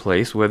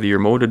marketplace, whether you're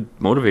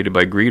motivated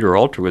by greed or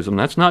altruism,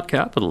 that's not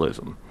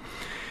capitalism.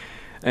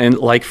 And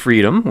like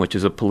freedom, which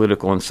is a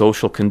political and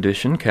social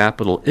condition,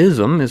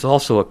 capitalism is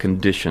also a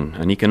condition,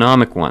 an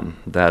economic one,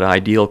 that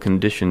ideal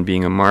condition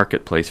being a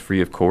marketplace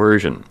free of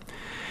coercion.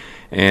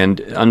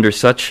 And under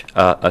such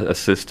a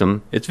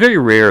system, it's very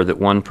rare that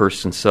one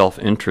person's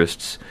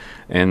self-interests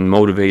and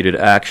motivated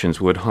actions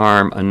would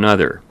harm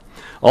another.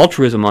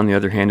 Altruism, on the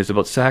other hand, is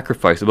about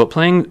sacrifice, about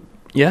placing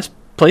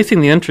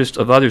the interests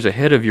of others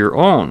ahead of your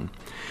own.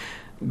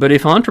 But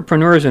if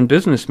entrepreneurs and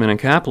businessmen and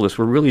capitalists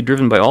were really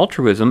driven by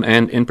altruism,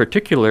 and in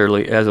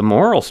particularly as a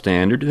moral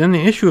standard, then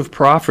the issue of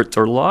profits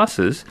or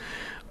losses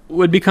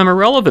would become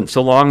irrelevant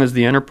so long as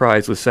the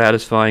enterprise was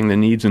satisfying the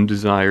needs and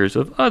desires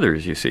of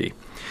others, you see.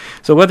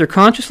 So whether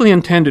consciously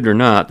intended or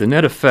not, the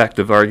net effect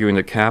of arguing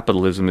that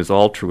capitalism is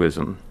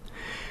altruism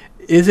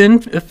is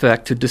in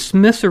effect to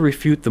dismiss or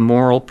refute the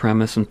moral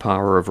premise and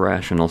power of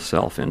rational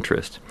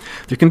self-interest.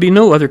 There can be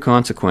no other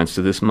consequence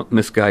to this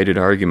misguided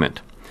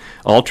argument.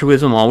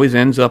 Altruism always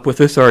ends up with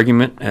this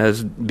argument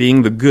as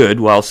being the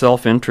good, while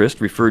self-interest,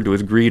 referred to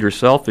as greed or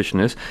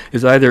selfishness,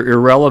 is either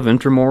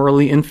irrelevant or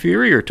morally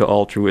inferior to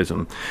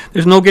altruism.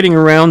 There's no getting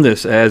around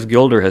this, as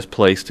Gilder has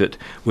placed it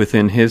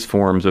within his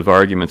forms of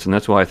arguments, and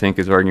that's why I think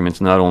his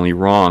argument's not only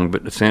wrong,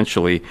 but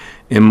essentially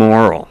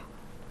immoral.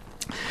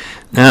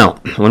 Now,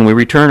 when we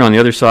return on the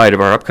other side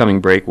of our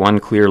upcoming break, one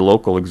clear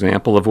local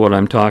example of what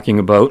I'm talking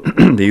about,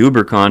 the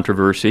Uber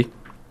controversy,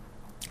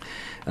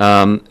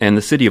 and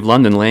the City of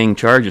London laying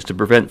charges to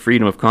prevent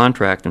freedom of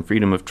contract and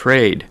freedom of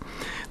trade.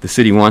 The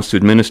city wants to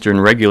administer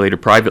and regulate a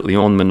privately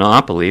owned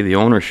monopoly, the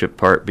ownership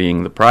part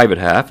being the private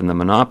half and the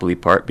monopoly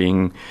part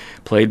being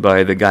played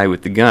by the guy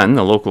with the gun,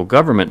 the local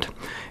government,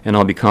 and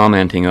I'll be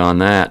commenting on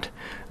that.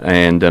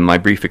 And my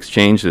brief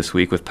exchange this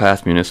week with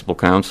past municipal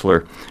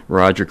councillor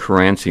Roger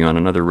Caranci on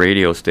another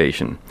radio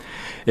station.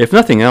 If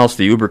nothing else,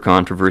 the Uber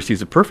controversy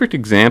is a perfect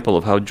example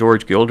of how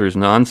George Gilder's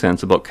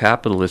nonsense about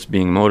capitalists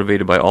being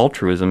motivated by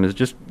altruism is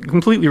just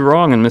completely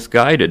wrong and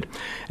misguided.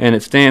 And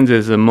it stands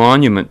as a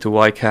monument to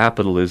why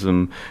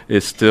capitalism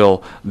is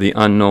still the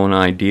unknown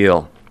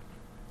ideal.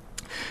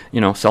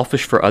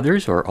 Selfish for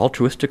others or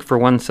altruistic for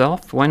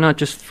oneself? Why not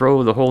just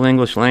throw the whole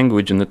English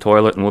language in the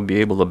toilet and we'll be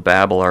able to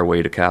babble our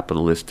way to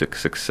capitalistic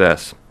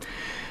success?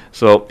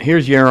 So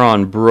here's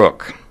Yaron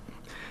Brook,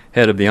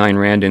 head of the Ayn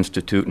Rand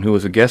Institute, and who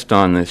was a guest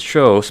on this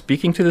show,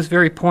 speaking to this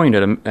very point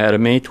at a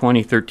May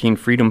 2013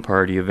 Freedom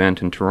Party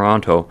event in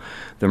Toronto,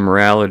 the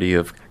morality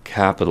of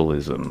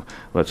capitalism.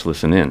 Let's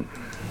listen in.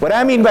 What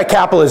I mean by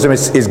capitalism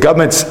is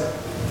government's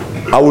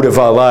out of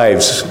our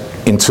lives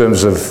in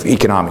terms of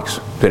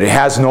economics, that it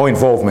has no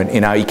involvement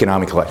in our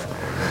economic life,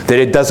 that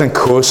it doesn't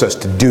coerce us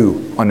to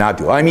do or not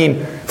do. I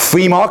mean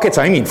free markets,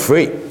 I mean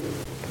free.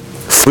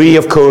 Free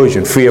of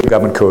coercion, free of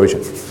government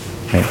coercion.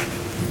 Right?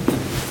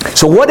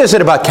 So what is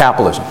it about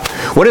capitalism?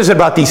 What is it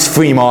about these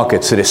free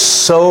markets that is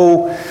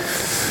so,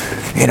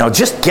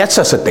 just gets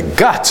us at the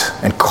gut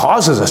and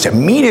causes us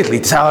immediately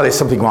to tell there's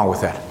something wrong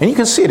with that? And you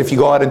can see it if you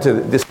go out into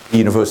this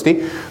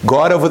university,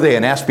 go out over there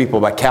and ask people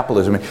about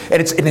capitalism. And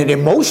it's an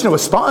emotional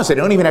response. They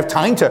don't even have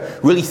time to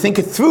really think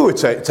it through.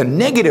 It's a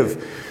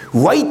negative,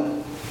 right?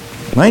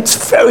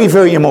 It's very,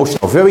 very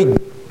emotional, very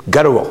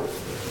guttural.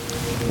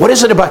 What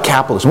is it about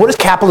capitalism? What is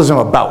capitalism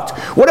about?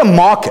 What are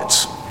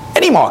markets?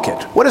 Any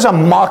market. What is a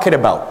market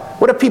about?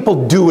 What do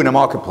people do in a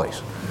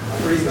marketplace?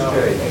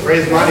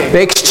 Raise money.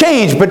 They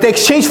exchange, but they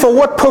exchange for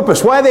what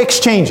purpose? Why are they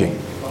exchanging?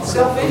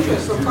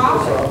 Self-interest for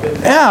profit.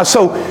 Yeah,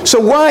 so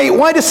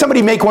why does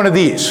somebody make one of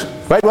these?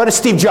 Right? Why does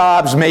Steve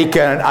Jobs make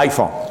an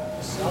iPhone?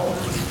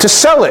 To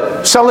sell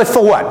it. Sell it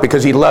for what?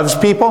 Because he loves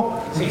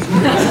people?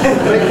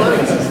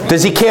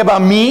 Does he care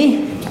about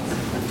me?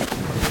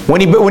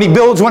 When he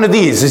builds one of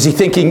these, is he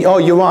thinking,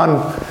 oh,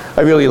 Yaron,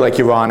 I really like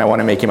Yaron, I want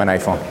to make him an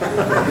iPhone?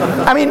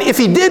 I mean, if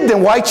he did,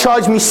 then why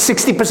charge me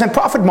 60%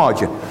 profit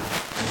margin?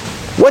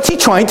 What's he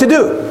trying to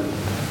do?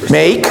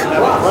 Make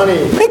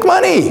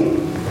money.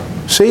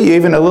 See, you're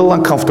even a little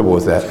uncomfortable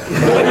with that.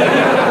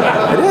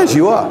 It is,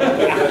 you are.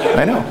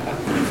 I know.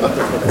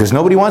 Because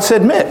nobody wants to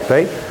admit,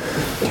 right?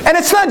 And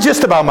it's not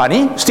just about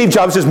money. Steve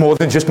Jobs is more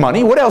than just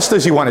money. What else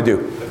does he want to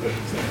do?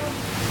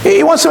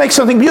 He wants to make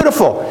something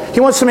beautiful. He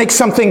wants to make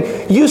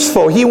something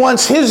useful. He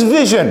wants his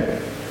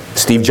vision,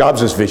 Steve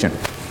Jobs' vision,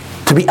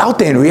 to be out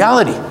there in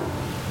reality.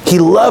 He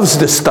loves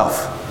this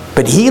stuff,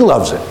 but he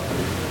loves it.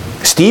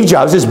 Steve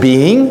Jobs is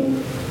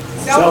being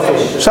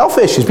Selfish.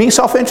 Selfish. He's being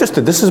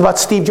self-interested. This is about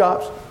Steve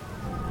Jobs.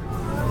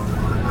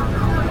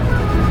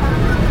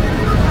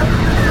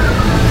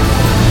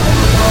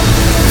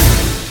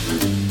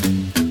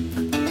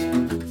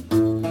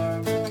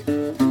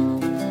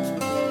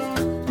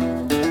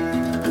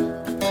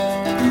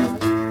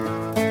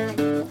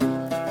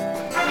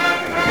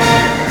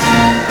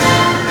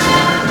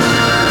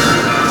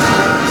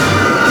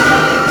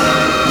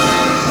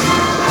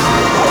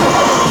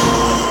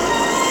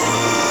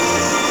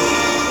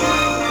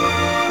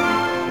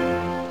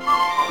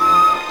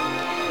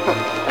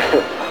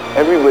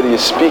 Everybody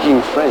is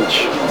speaking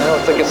French.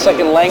 It's like a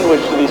second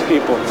language to these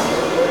people.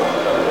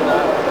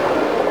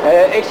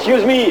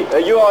 Excuse me,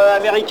 you are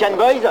American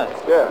boys?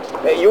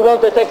 Yeah. You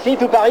want a taxi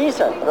to Paris?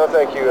 No,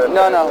 thank you.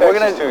 No, we're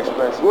too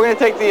expensive. gonna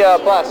take the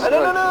bus.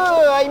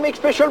 No, I make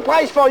special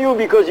price for you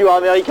because you are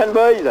American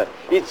boys.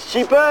 It's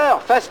cheaper,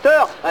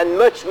 faster, and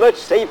much, much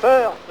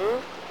safer.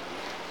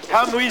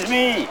 Come with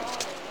me.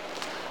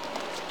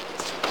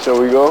 Shall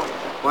we go?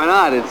 Why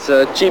not? It's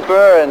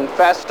cheaper and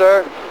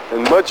faster.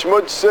 And much,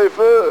 much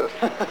safer.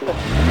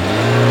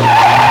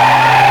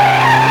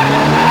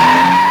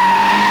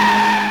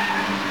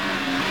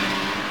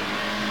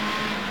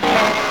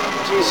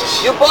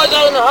 Jesus. You boys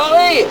are in a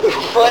hurry!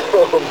 But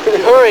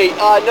hurry.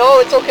 No,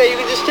 it's okay. You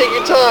can just take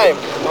your time.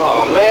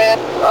 Oh, man.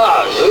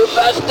 You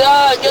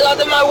faster! Get out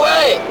of my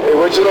way! Hey,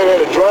 where'd you learn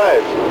how to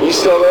drive?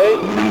 East LA?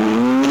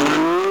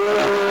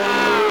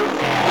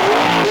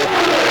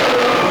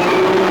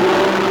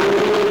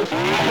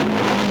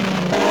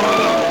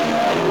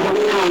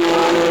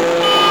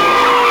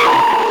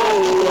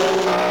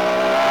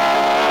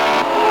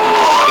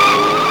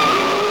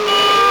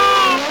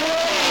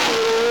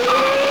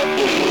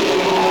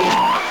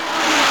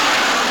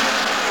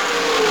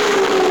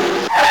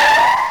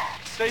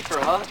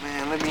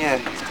 Man, let me in.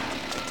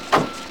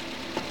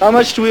 How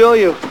much do we owe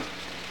you?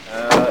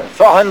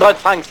 400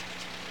 francs.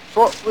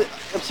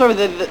 I'm sorry,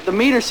 the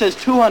meter says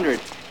 200.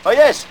 Oh,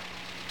 yes.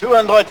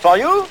 200 for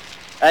you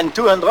and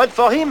 200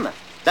 for him.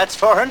 That's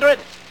 400.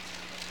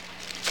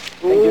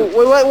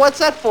 What's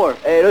that for?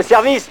 Le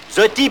service,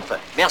 the tip.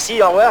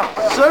 Merci, au revoir.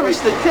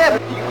 Service, the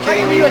tip? I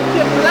give you a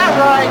tip for that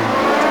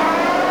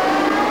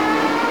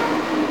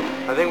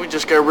ride. I think we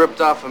just got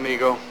ripped off,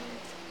 amigo.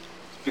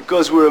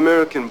 Because we're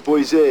American,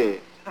 boys, eh?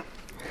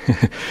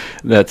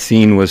 That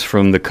scene was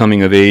from the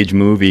coming-of-age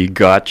movie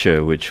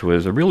Gotcha, which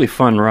was a really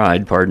fun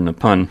ride, pardon the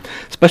pun,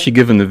 especially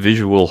given the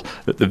visual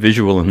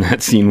in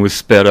that scene was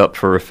sped up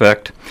for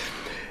effect.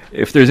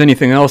 If there's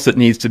anything else that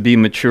needs to be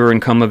mature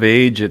and come of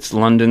age, it's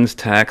London's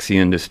taxi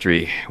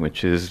industry,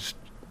 which is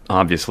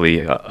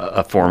obviously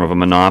a form of a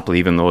monopoly,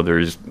 even though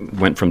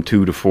went from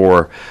 2 to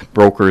 4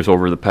 brokers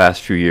over the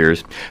past few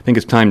years. I think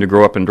it's time to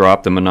grow up and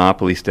drop the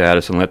monopoly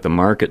status and let the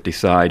market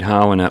decide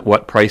how and at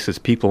what prices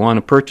people want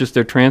to purchase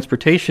their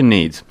transportation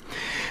needs.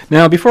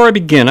 Now, before I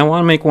begin, I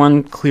want to make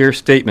one clear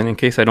statement in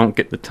case I don't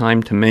get the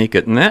time to make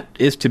it, and that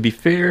is to be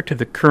fair to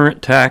the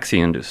current taxi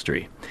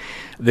industry.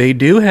 They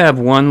do have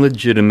one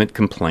legitimate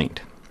complaint,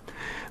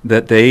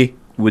 that they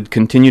would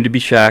continue to be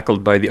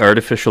shackled by the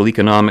artificial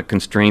economic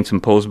constraints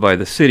imposed by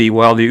the city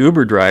while the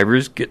Uber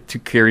drivers get to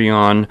carry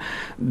on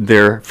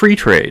their free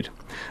trade.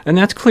 And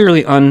that's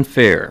clearly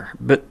unfair.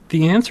 But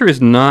the answer is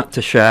not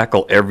to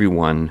shackle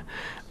everyone,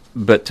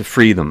 but to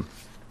free them.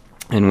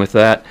 And with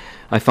that,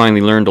 I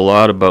finally learned a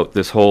lot about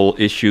this whole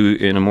issue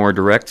in a more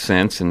direct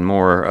sense and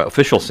more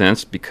official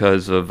sense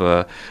because of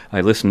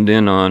I listened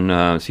in on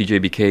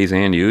CJBK's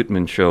Andy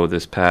Utman show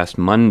this past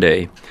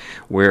Monday,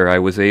 where I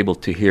was able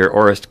to hear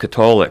Orest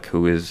Katolik,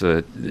 who is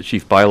the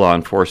Chief Bylaw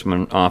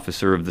Enforcement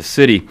Officer of the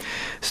city,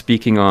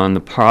 speaking on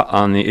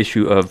the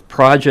issue of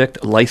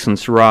Project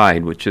License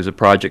Ride, which is a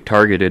project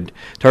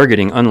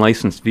targeting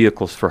unlicensed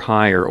vehicles for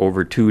hire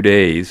over 2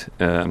 days.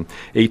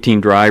 18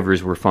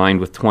 drivers were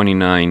fined with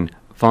 29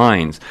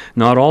 fines.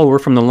 Not all were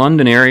from the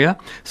London area.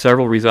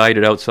 Several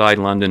resided outside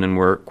London and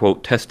were,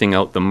 quote, testing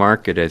out the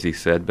market, as he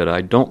said, but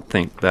I don't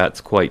think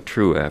that's quite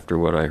true after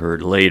what I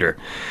heard later.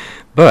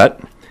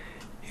 But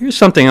here's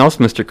something else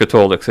Mr.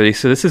 Katolik said. He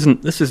said,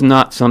 this is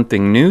not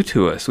something new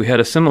to us. We had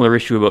a similar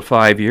issue about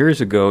 5 years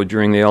ago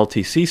during the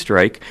LTC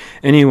strike.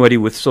 Anybody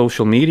with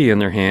social media in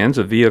their hands,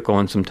 a vehicle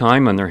and some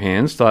time on their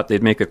hands, thought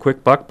they'd make a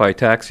quick buck by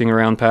taxiing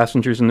around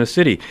passengers in the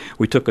city.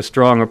 We took a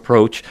strong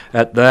approach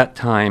at that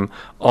time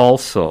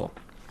also.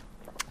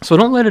 So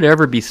don't let it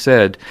ever be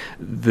said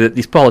that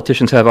these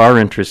politicians have our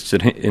interests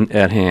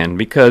at hand,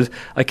 because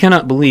I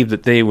cannot believe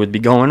that they would be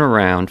going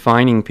around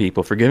fining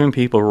people for giving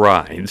people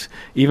rides,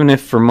 even if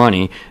for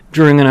money,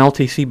 during an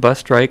LTC bus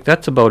strike.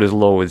 That's about as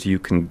low as you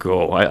can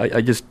go.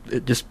 I just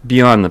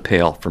beyond the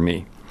pale for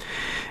me.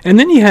 And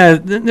then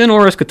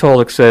Orest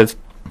Katolik says,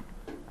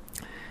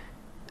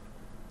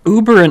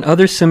 Uber and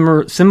other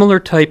similar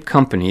type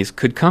companies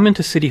could come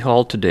into City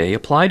Hall today,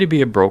 apply to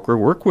be a broker,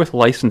 work with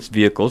licensed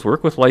vehicles,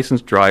 work with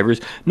licensed drivers,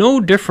 no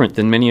different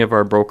than many of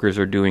our brokers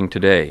are doing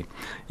today.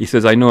 He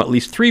says, I know at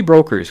least 3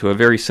 brokers who have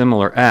very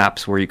similar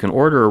apps where you can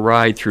order a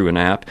ride through an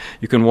app,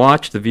 you can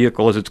watch the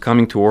vehicle as it's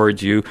coming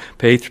towards you,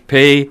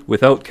 pay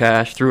without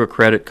cash through a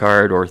credit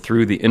card or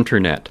through the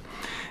internet.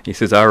 He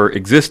says our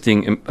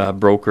existing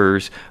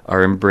brokers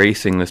are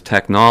embracing this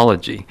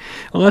technology.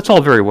 Well, that's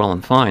all very well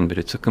and fine, but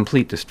it's a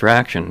complete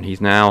distraction. He's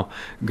now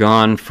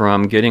gone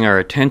from getting our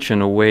attention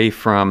away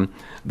from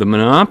the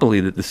monopoly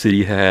that the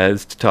city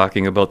has to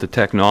talking about the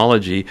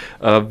technology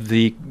of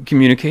the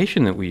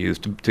communication that we use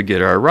to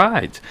get our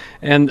rides.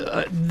 And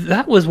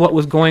that was what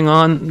was going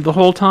on the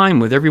whole time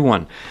with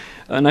everyone.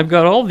 And I've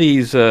got all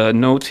these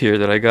notes here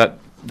that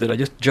I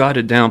just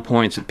jotted down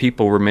points that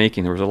people were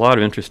making. There was a lot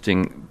of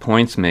interesting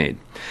points made.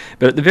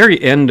 But at the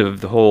very end of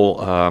the whole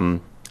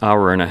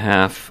hour and a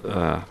half,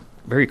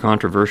 very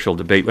controversial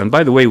debate, and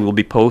by the way, we'll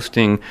be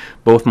posting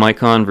both my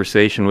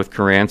conversation with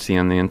Caranci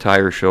and the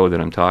entire show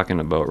that I'm talking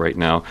about right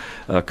now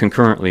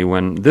concurrently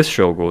when this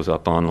show goes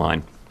up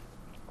online.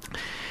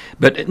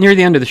 But near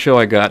the end of the show,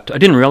 I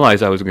didn't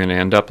realize I was going to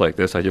end up like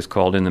this. I just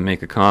called in to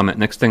make a comment.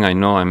 Next thing I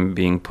know, I'm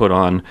being put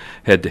on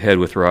head-to-head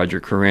with Roger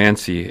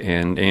Caranci,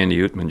 and Andy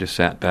Utman just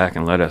sat back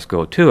and let us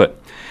go to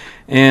it.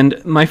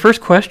 And my first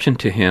question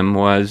to him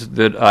was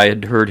that I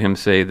had heard him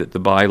say that the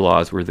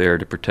bylaws were there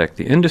to protect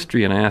the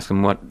industry, and I asked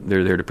him what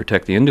they're there to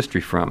protect the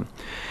industry from.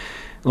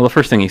 Well, the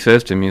first thing he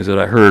says to me is that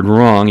I heard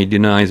wrong. He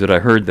denies that I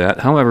heard that.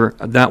 However,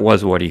 that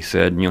was what he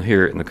said, and you'll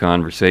hear it in the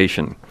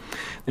conversation.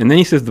 And then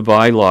he says the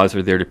bylaws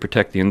are there to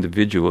protect the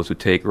individuals who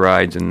take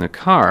rides in the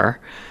car,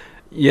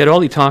 yet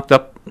all he talked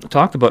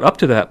about up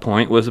to that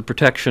point was the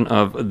protection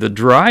of the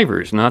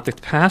drivers, not the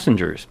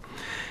passengers.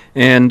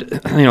 And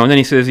and then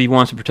he says he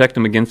wants to protect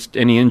them against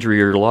any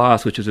injury or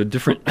loss, which is a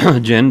different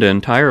agenda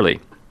entirely.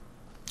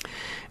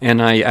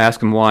 And I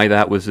asked him why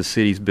that was the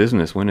city's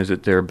business. When is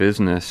it their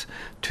business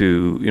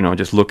to,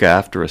 just look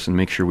after us and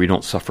make sure we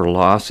don't suffer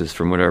losses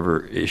from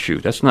whatever issue?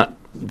 That's not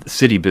the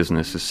city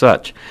business as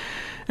such.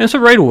 And so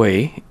right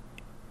away,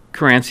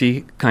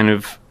 Caranci kind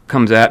of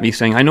comes at me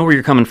saying, I know where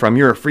you're coming from.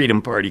 You're a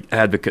Freedom Party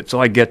advocate, so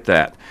I get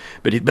that.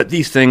 But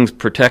these things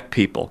protect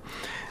people.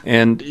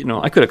 And,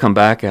 I could have come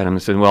back at him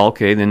and said, well,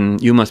 okay, then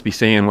you must be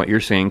saying what you're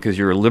saying because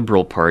you're a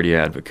Liberal Party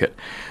advocate.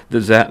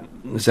 Is that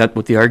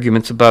what the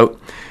argument's about?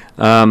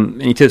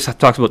 And he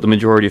talks about the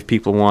majority of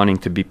people wanting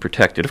to be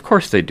protected. Of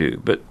course they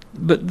do, but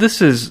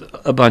this is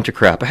a bunch of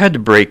crap. I had to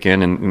break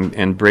in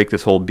and break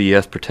this whole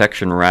BS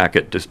protection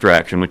racket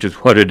distraction, which is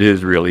what it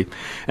is really,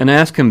 and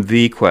ask him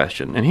the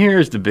question. And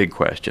here's the big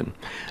question.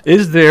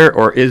 Is there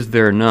or is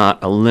there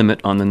not a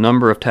limit on the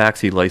number of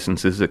taxi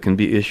licenses that can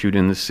be issued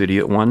in the city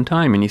at one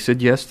time? And he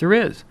said, yes, there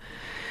is.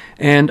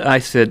 And I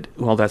said,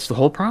 well, that's the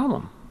whole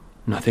problem.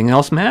 Nothing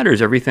else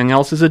matters. Everything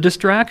else is a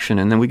distraction,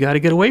 and then we got to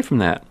get away from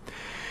that.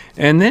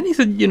 And then he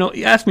said,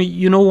 he asked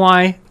me,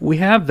 why we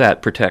have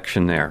that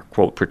protection there,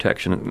 quote,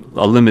 protection,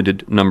 a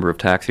limited number of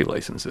taxi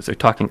licenses. They're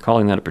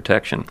calling that a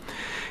protection.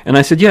 And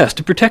I said, yes,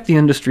 to protect the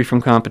industry from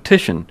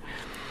competition.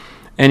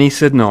 And he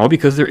said, no,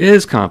 because there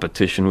is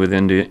competition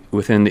within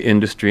the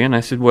industry. And I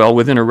said, well,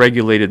 within a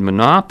regulated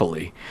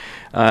monopoly,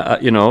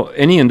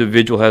 any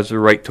individual has the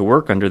right to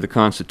work under the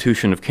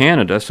Constitution of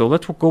Canada, so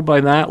let's go by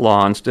that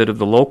law instead of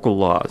the local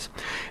laws.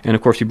 And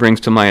of course he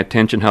brings to my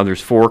attention how there's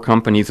 4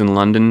 companies in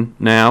London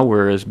now,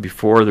 whereas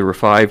before there were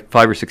 5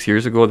 or 6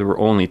 years ago there were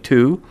only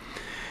 2.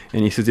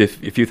 And he says,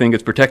 if you think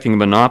it's protecting a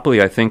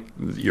monopoly, I think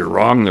you're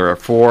wrong, there are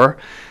 4.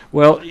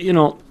 Well,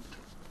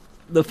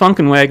 the Funk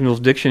and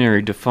Wagnalls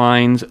Dictionary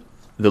defines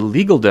the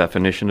legal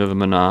definition of a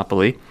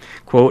monopoly,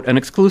 quote, an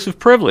exclusive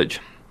privilege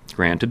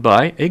granted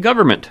by a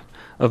government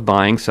of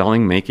buying,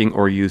 selling, making,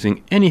 or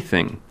using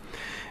anything,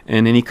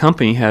 and any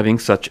company having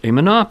such a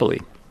monopoly.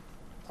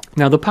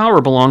 Now, the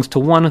power belongs to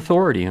one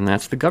authority, and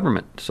that's the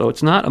government. So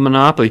it's not a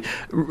monopoly.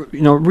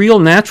 Real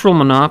natural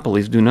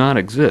monopolies do not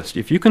exist.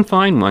 If you can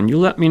find one, you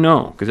let me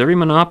know, because every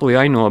monopoly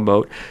I know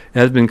about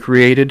has been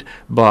created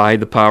by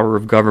the power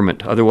of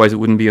government. Otherwise, it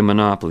wouldn't be a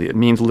monopoly. It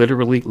means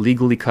literally,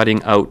 legally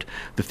cutting out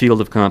the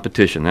field of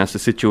competition. That's the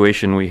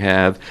situation we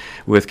have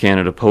with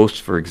Canada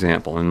Post, for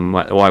example, and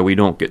why we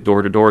don't get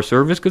door-to-door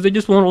service, because they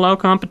just won't allow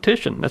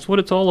competition. That's what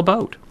it's all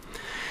about.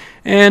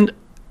 And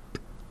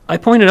I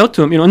pointed out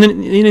to him, and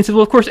then he said,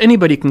 well, of course,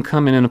 anybody can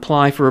come in and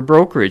apply for a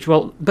brokerage.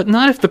 Well, but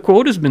not if the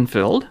quota's been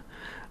filled,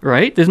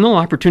 right? There's no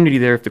opportunity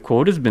there if the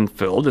quota's been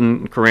filled,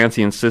 and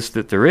Caranci insists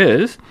that there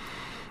is.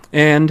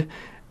 And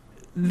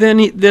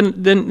then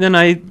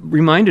I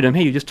reminded him,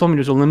 hey, you just told me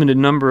there's a limited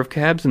number of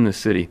cabs in this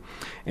city.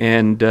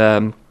 And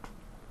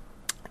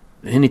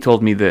then he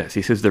told me this.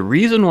 He says, the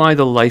reason why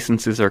the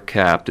licenses are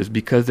capped is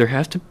because there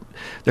has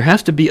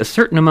to be a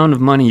certain amount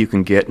of money you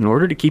can get in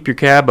order to keep your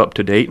cab up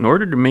to date, in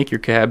order to make your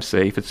cab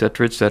safe, et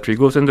cetera, et cetera. He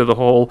goes into the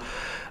whole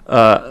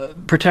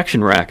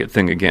protection racket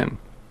thing again.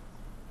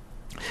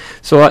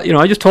 So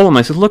I just told him,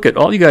 I said, look,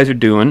 all you guys are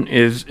doing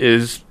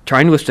is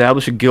trying to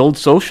establish a guild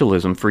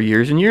socialism for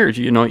years and years.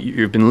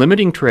 You've been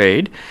limiting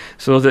trade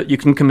so that you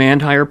can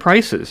command higher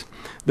prices.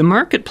 The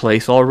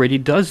marketplace already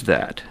does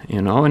that,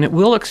 and it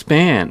will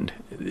expand.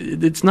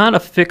 It's not a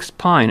fixed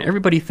pie, and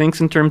everybody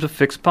thinks in terms of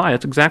fixed pie.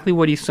 That's exactly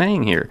what he's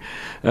saying here.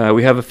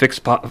 We have a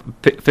fixed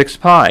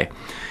pie,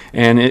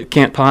 and it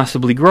can't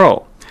possibly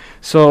grow.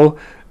 So,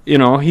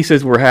 he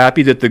says we're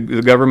happy that the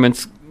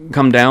government's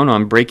come down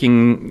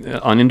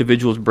on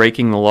individuals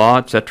breaking the law,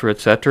 et cetera,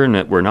 and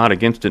that we're not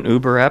against an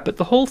Uber app. But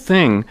the whole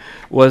thing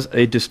was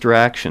a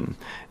distraction,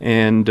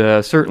 and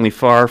certainly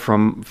far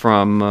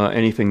from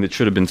anything that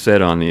should have been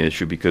said on the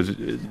issue. Because,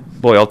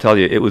 boy, I'll tell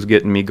you, it was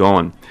getting me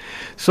going.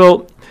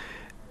 So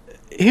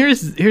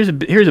here's a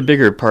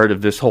bigger part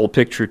of this whole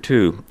picture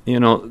too.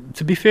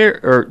 To be fair,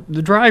 or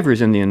the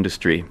drivers in the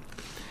industry,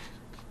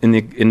 in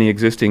the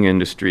existing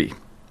industry,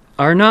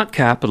 are not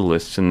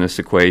capitalists in this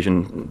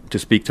equation, to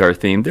speak to our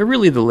theme. They're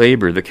really the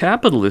labor. The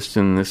capitalists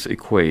in this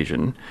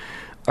equation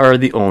are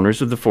the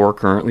owners of the 4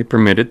 currently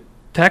permitted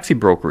taxi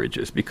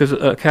brokerages, because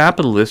a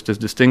capitalist is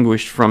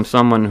distinguished from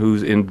someone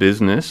who's in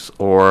business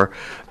or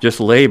just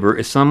labor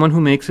is someone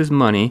who makes his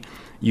money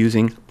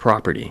using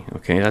property.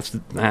 Okay, that's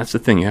the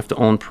thing. You have to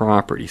own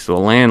property. So a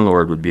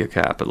landlord would be a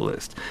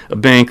capitalist. A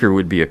banker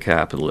would be a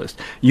capitalist.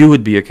 You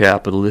would be a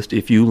capitalist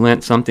if you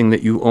lent something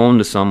that you owned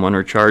to someone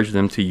or charged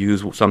them to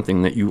use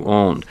something that you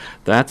owned.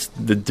 That's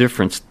the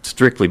difference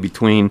strictly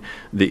between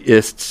the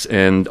ists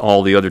and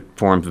all the other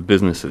forms of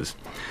businesses.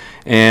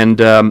 And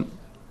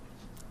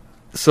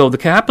so the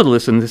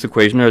capitalists in this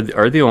equation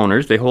are the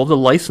owners. They hold the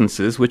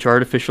licenses which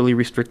artificially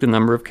restrict the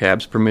number of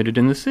cabs permitted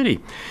in the city.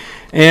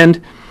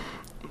 And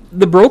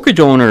the brokerage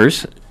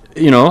owners,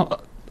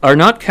 are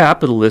not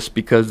capitalists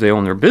because they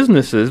own their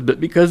businesses,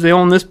 but because they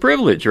own this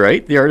privilege,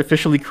 right? The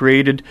artificially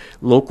created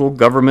local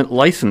government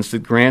license that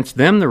grants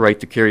them the right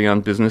to carry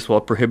on business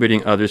while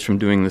prohibiting others from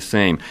doing the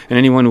same. And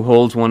anyone who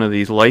holds one of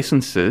these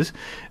licenses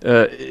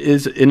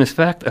is, in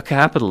effect, a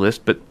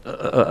capitalist, but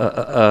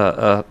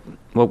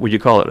what would you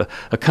call it?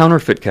 A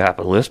counterfeit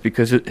capitalist,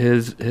 because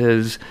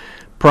his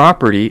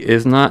property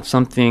is not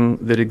something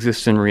that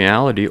exists in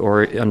reality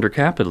or under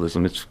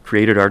capitalism. It's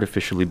created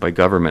artificially by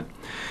government.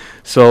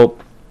 So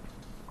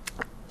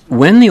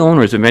when the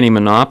owners of any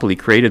monopoly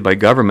created by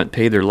government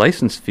pay their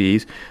license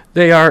fees,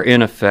 they are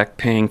in effect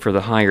paying for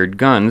the hired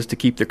guns to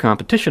keep their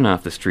competition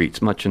off the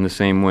streets, much in the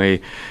same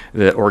way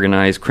that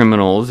organized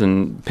criminals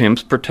and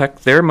pimps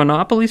protect their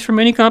monopolies from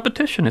any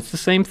competition. It's the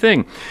same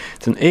thing.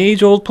 It's an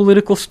age-old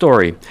political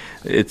story.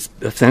 It's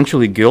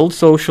essentially guild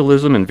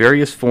socialism in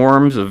various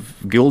forms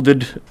of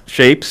gilded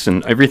shapes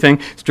and everything.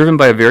 It's driven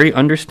by a very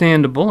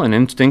understandable and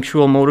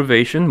instinctual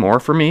motivation, more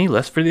for me,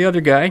 less for the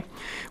other guy,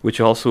 which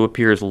also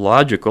appears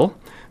logical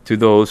to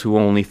those who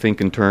only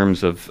think in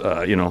terms of,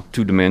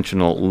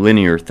 two-dimensional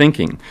linear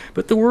thinking.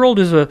 But the world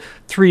is a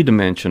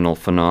three-dimensional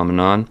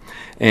phenomenon,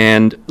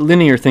 and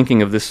linear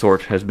thinking of this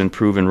sort has been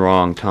proven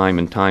wrong time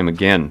and time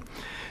again.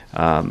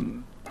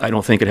 I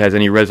don't think it has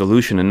any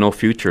resolution and no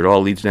future. It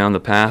all leads down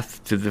the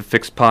path to the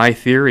fixed pie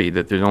theory,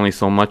 that there's only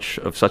so much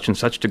of such and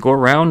such to go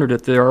around, or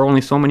that there are only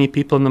so many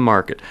people in the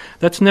market.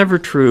 That's never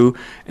true,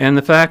 and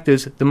the fact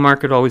is the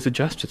market always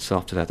adjusts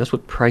itself to that. That's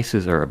what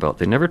prices are about.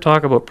 They never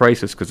talk about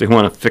prices because they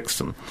want to fix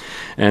them,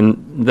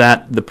 and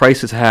that the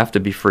prices have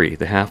to be free.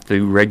 They have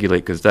to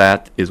regulate, because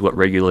that is what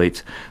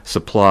regulates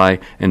supply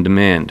and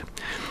demand.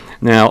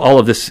 Now, all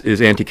of this is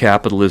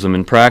anti-capitalism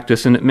in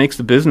practice, and it makes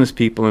the business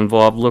people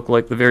involved look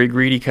like the very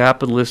greedy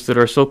capitalists that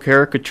are so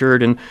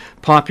caricatured in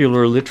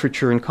popular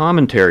literature and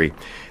commentary.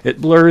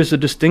 It blurs the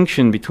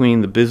distinction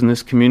between the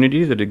business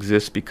community that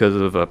exists because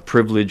of a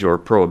privilege or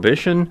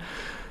prohibition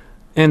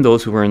and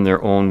those who are in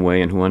their own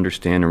way and who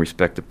understand and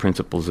respect the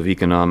principles of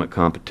economic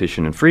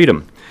competition and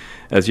freedom.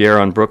 As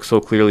Yaron Brook so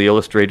clearly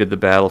illustrated, the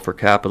battle for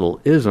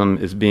capitalism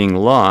is being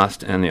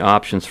lost, and the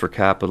options for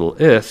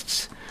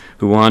capitalists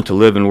who want to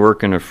live and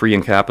work in a free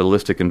and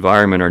capitalistic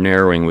environment are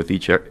narrowing with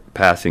each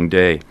passing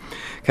day.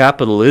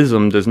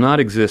 Capitalism does not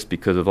exist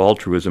because of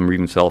altruism or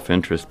even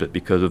self-interest, but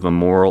because of a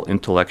moral,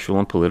 intellectual,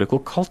 and political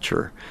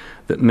culture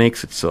that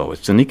makes it so.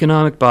 It's an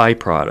economic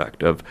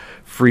byproduct of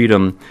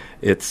freedom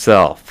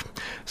itself.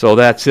 So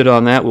that's it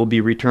on that. We'll be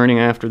returning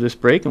after this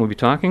break, and we'll be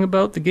talking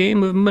about the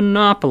game of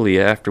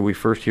Monopoly after we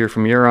first hear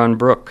from Yaron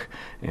Brook,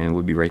 and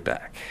we'll be right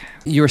back.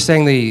 You were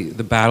saying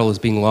the battle is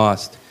being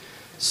lost.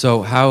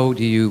 So how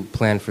do you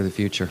plan for the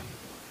future?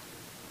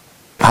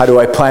 How do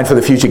I plan for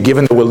the future?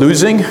 Given that we're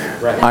losing,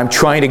 right. I'm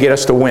trying to get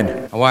us to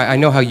win. Well, I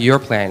know how you're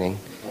planning,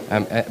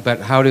 but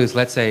how does,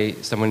 let's say,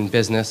 someone in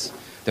business,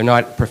 they're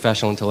not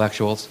professional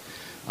intellectuals,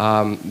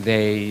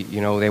 they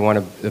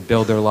want to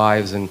build their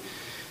lives, and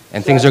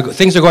things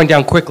are going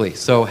down quickly.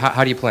 So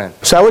how do you plan?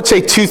 So I would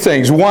say two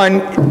things. One,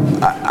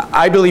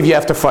 I believe you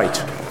have to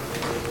fight.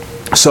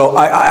 So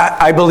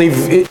I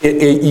believe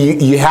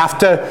you have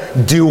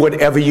to do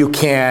whatever you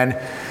can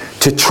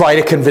to try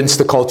to convince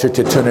the culture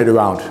to turn it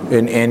around.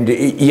 And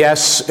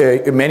yes,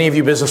 many of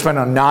you businessmen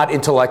are not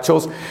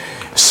intellectuals.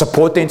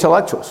 Support the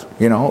intellectuals.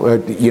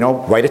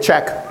 Write a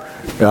check.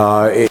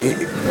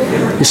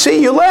 You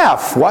see, you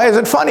laugh. Why is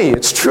it funny?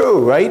 It's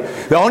true, right?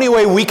 The only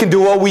way we can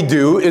do what we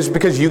do is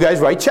because you guys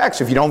write checks.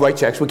 If you don't write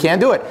checks, we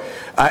can't do it.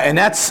 And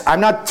I'm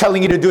not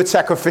telling you to do it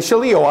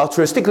sacrificially or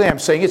altruistically. I'm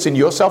saying it's in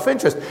your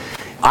self-interest.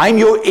 I'm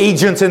your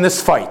agent in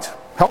this fight.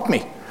 Help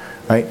me,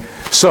 right?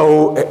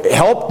 So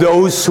help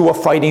those who are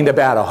fighting the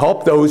battle.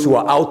 Help those who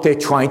are out there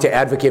trying to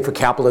advocate for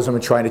capitalism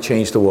and trying to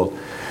change the world.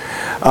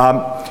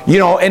 You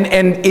know,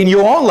 and in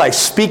your own life,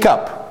 speak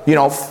up. You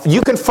know,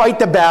 you can fight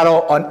the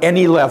battle on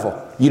any level.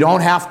 You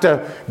don't have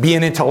to be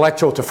an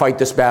intellectual to fight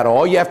this battle.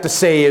 All you have to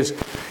say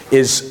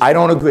is I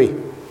don't agree.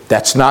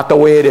 That's not the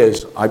way it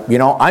is. You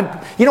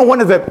know,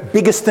 one of the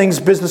biggest things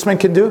businessmen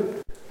can do,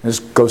 this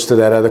goes to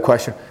that other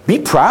question, be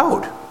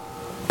proud.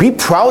 Be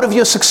proud of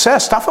your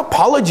success. Stop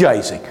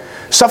apologizing.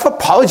 Stop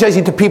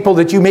apologizing to people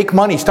that you make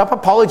money. Stop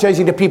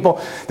apologizing to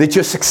people that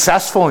you're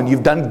successful and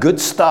you've done good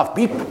stuff.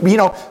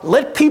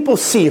 Let people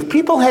see. If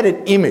people had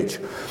an image,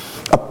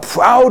 a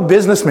proud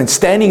businessman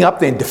standing up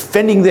there and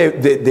defending their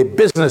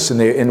business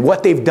and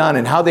what they've done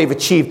and how they've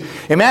achieved.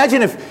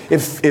 Imagine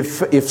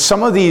if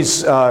some of these,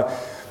 some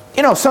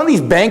of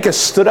these bankers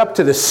stood up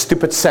to the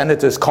stupid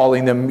senators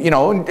calling them,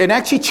 and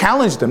actually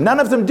challenged them. None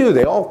of them do.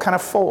 They all kind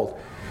of fold.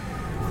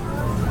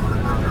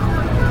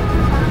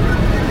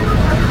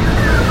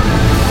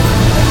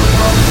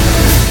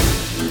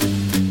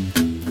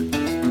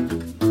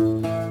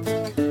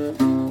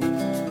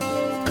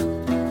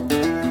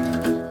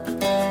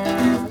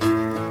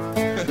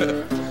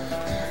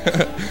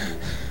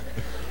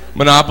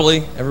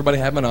 Monopoly. Everybody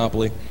had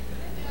Monopoly.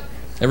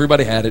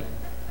 Everybody had it.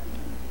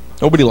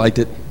 Nobody liked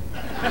it.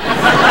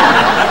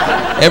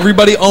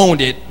 Everybody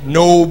owned it.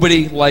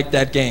 Nobody liked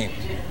that game.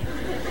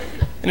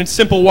 And it's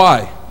simple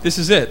why. This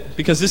is it.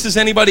 Because this is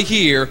anybody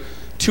here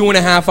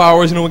 2.5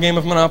 hours into a game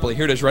of Monopoly.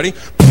 Here it is. Ready?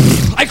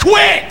 I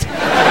quit!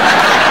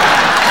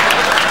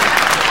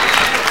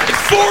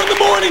 It's 4 in the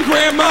morning,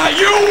 Grandma.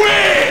 You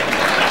win!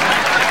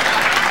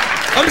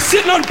 I'm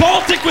sitting on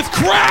Baltic with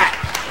crap.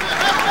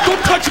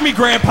 Don't touch me,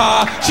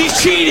 Grandpa.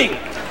 She's cheating.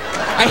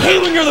 I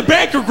hate when you're the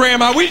banker,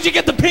 Grandma. Where did you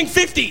get the pink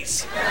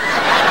 50s?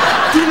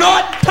 Do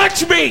not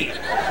touch me.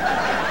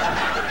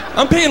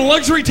 I'm paying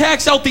luxury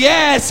tax out the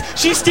ass.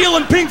 She's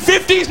stealing pink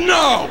 50s?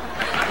 No.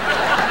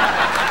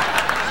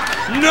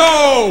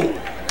 No.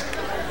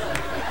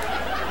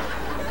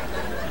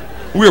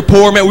 We were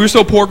poor, man. We were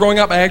so poor growing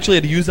up, I actually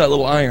had to use that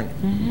little iron.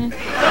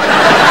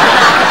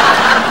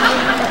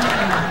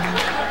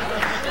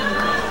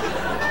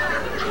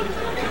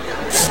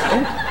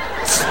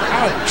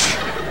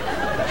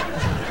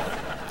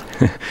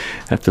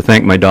 I have to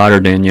thank my daughter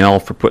Danielle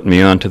for putting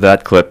me on to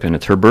that clip, and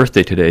it's her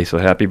birthday today, so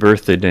happy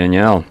birthday,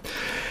 Danielle.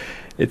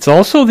 It's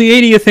also the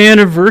 80th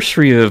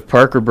anniversary of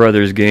Parker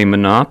Brothers' game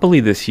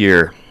Monopoly this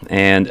year,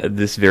 and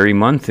this very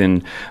month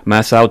in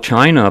Macau,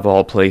 China, of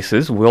all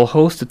places, will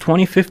host the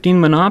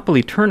 2015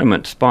 Monopoly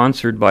tournament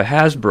sponsored by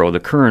Hasbro, the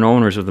current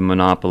owners of the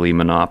Monopoly,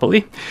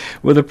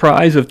 with a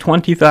prize of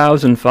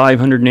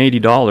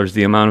 $20,580,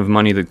 the amount of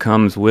money that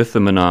comes with the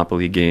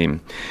Monopoly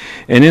game.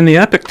 And in the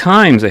Epoch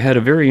Times, they had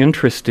a very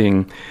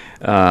interesting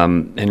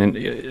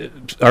an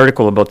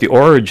article about the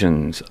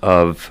origins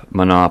of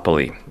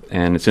Monopoly.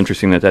 And it's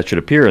interesting that should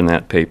appear in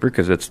that paper,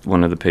 because that's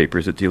one of the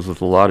papers that deals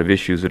with a lot of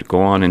issues that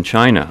go on in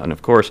China. And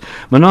of course,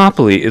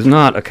 Monopoly is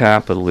not a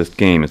capitalist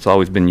game. It's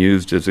always been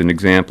used as an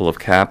example of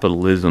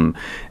capitalism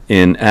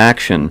in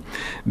action.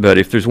 But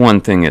if there's one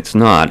thing it's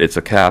not, it's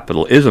a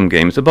capitalism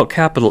game. It's about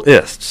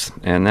capitalists.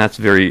 And that's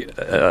very,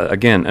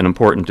 again, an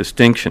important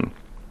distinction.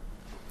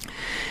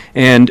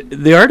 And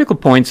the article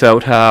points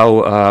out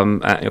how,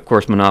 of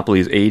course, Monopoly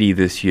is 80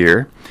 this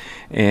year.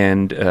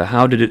 And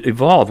how did it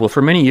evolve? Well,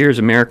 for many years,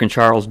 American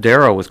Charles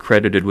Darrow was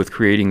credited with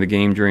creating the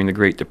game during the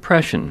Great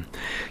Depression.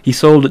 He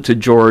sold it to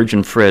George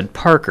and Fred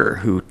Parker,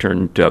 who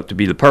turned out to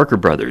be the Parker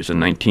Brothers in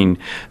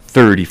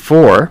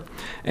 1934.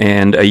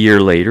 And a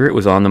year later, it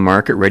was on the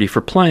market ready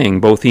for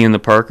playing. Both he and the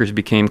Parkers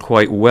became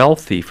quite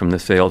wealthy from the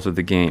sales of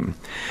the game.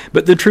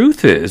 But the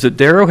truth is that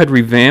Darrow had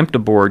revamped a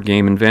board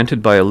game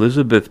invented by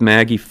Elizabeth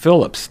Maggie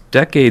Phillips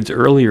decades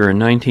earlier in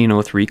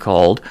 1903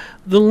 called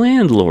The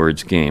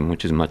Landlord's Game,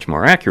 which is much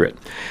more accurate.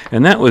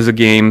 And that was a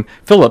game,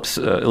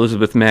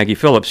 Elizabeth Maggie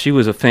Phillips, she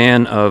was a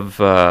fan of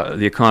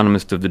the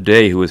economist of the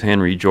day, who was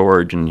Henry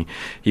George, and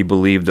he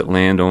believed that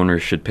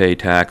landowners should pay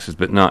taxes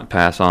but not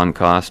pass on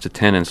costs to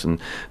tenants, and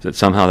that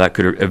somehow that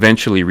could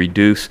eventually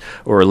reduce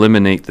or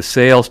eliminate the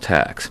sales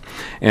tax.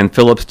 And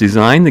Phillips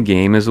designed the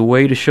game as a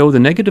way to show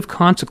the negative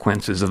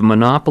consequences of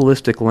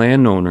monopolistic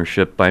land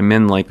ownership by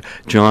men like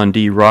John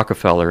D.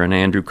 Rockefeller and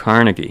Andrew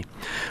Carnegie.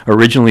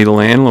 Originally, the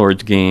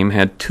Landlord's Game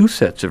had two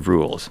sets of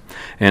rules: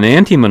 an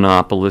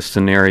anti-monopolist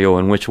scenario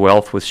in which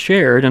wealth was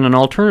shared, and an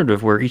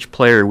alternative where each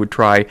player would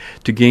try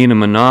to gain a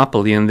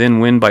monopoly and then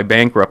win by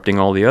bankrupting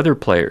all the other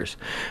players.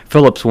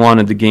 Phillips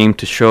wanted the game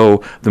to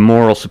show the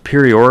moral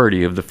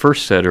superiority of the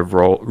first set of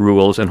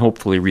rules and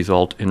hopefully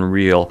result in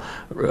real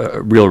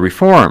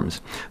reforms.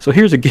 So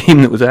here's a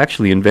game that was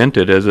actually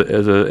invented as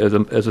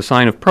a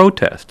sign of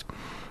protest.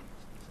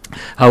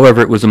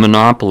 However, it was the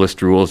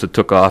monopolist rules that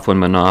took off when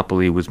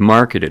Monopoly was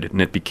marketed,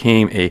 and it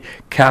became a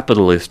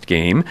capitalist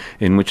game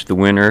in which the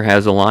winner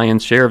has a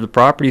lion's share of the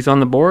properties on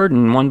the board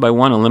and one by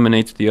one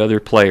eliminates the other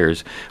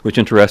players, which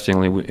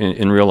interestingly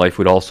in real life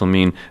would also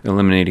mean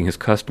eliminating his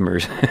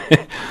customers.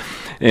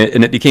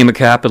 And it became a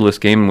capitalist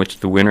game in which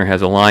the winner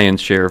has a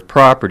lion's share of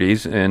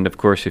properties. And, of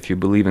course, if you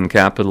believe in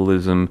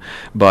capitalism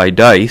by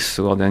dice,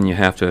 well, then you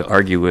have to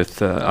argue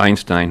with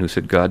Einstein, who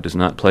said God does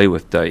not play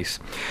with dice.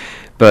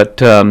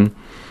 But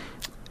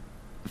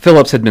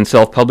Phillips had been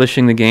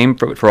self-publishing the game.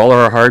 For all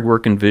her hard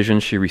work and vision,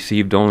 she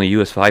received only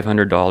US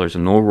 $500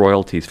 and no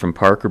royalties from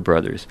Parker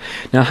Brothers.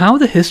 Now, how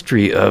the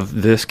history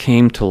of this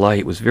came to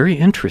light was very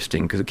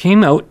interesting because it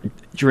came out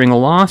during a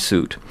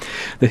lawsuit.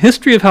 The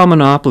history of how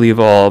Monopoly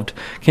evolved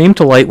came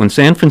to light when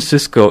San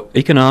Francisco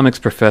economics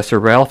professor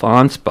Ralph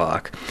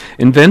Ansbach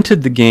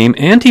invented the game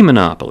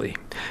Anti-Monopoly,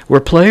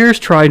 where players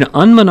try to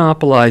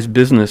unmonopolize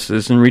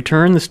businesses and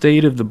return the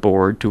state of the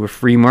board to a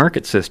free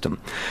market system.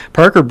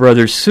 Parker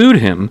Brothers sued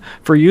him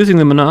for using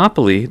the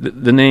monopoly,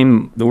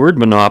 the word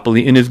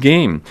monopoly, in his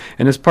game.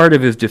 And as part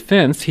of his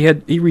defense,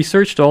 he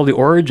researched all the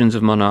origins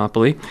of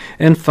Monopoly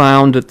and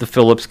found that the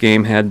Phillips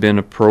game had been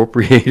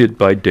appropriated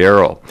by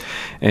Darrow.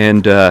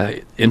 And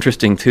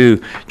interesting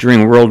too,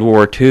 during World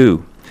War II,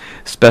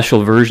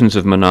 special versions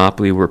of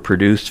Monopoly were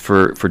produced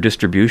for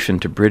distribution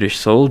to British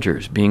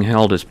soldiers being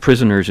held as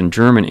prisoners in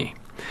Germany.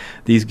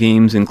 These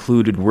games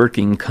included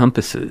working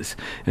compasses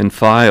and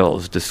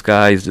files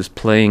disguised as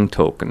playing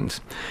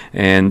tokens,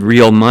 and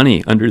real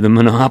money under the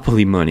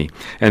Monopoly money,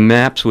 and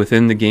maps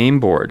within the game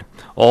board.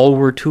 All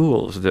were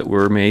tools that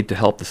were made to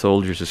help the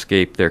soldiers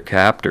escape their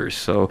captors.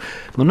 So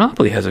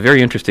Monopoly has a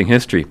very interesting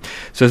history. It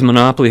says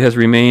Monopoly has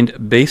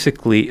remained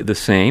basically the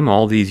same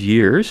all these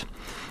years,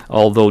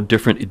 although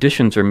different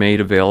editions are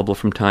made available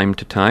from time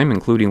to time,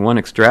 including one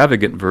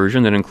extravagant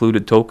version that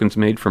included tokens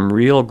made from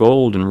real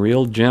gold and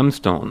real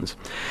gemstones.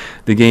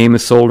 The game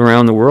is sold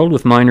around the world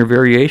with minor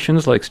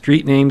variations like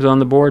street names on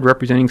the board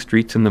representing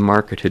streets in the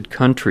marketed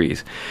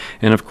countries.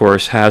 And of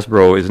course,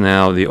 Hasbro is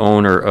now the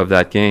owner of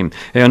that game.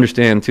 I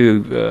understand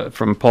too,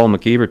 from Paul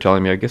McKeever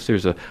telling me, I guess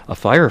there's a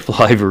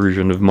Firefly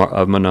version of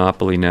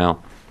Monopoly now.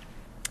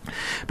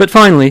 But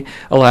finally,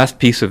 a last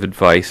piece of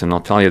advice, and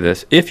I'll tell you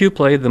this. If you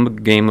play the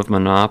game of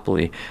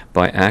Monopoly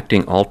by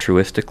acting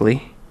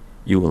altruistically,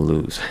 you will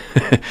lose.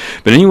 But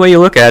any way you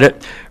look at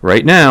it,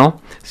 right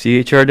now,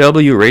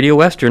 CHRW Radio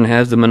Western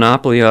has the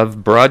monopoly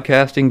of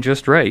broadcasting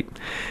just right.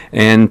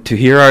 And to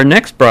hear our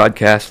next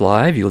broadcast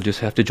live, you'll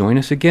just have to join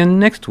us again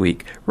next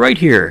week, right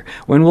here,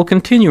 when we'll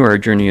continue our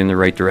journey in the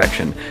right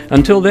direction.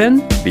 Until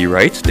then, be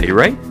right, stay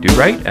right, do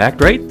right,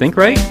 act right, think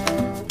right,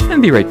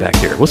 and be right back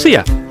here. We'll see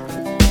ya.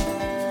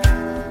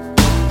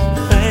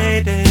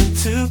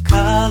 Into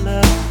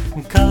color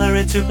and color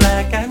into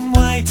black and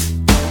white.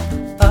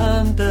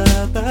 Under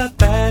the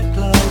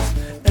bedclothes,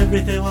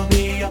 everything will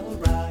be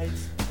alright.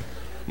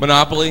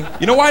 Monopoly.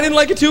 You know why I didn't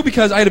like it too?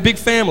 Because I had a big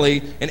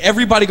family and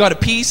everybody got a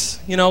piece.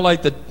 You know,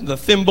 like the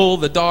thimble,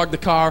 the dog, the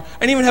car. I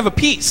didn't even have a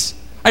piece.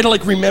 I had to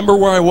like remember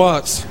where I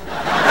was.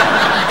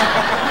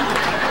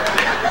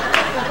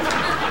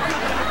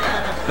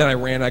 Then I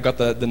ran. I got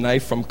the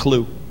knife from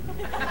Clue.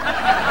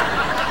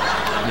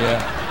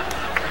 Yeah.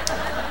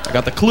 I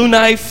got the Clue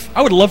knife.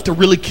 I would love to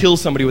really kill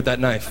somebody with that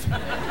knife.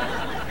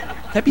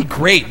 That'd be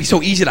great. It'd be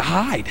so easy to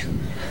hide.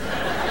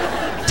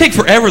 It'd take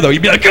forever though.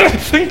 You'd be like, I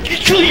think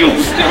kill you.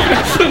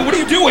 What are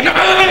you doing?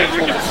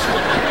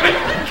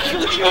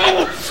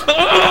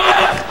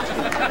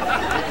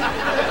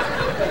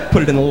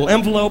 Put it in a little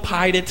envelope,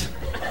 hide it.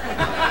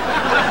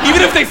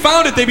 Even if they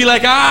found it, they'd be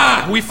like,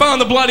 we found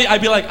the bloody.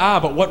 I'd be like,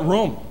 but what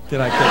room did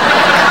I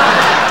kill?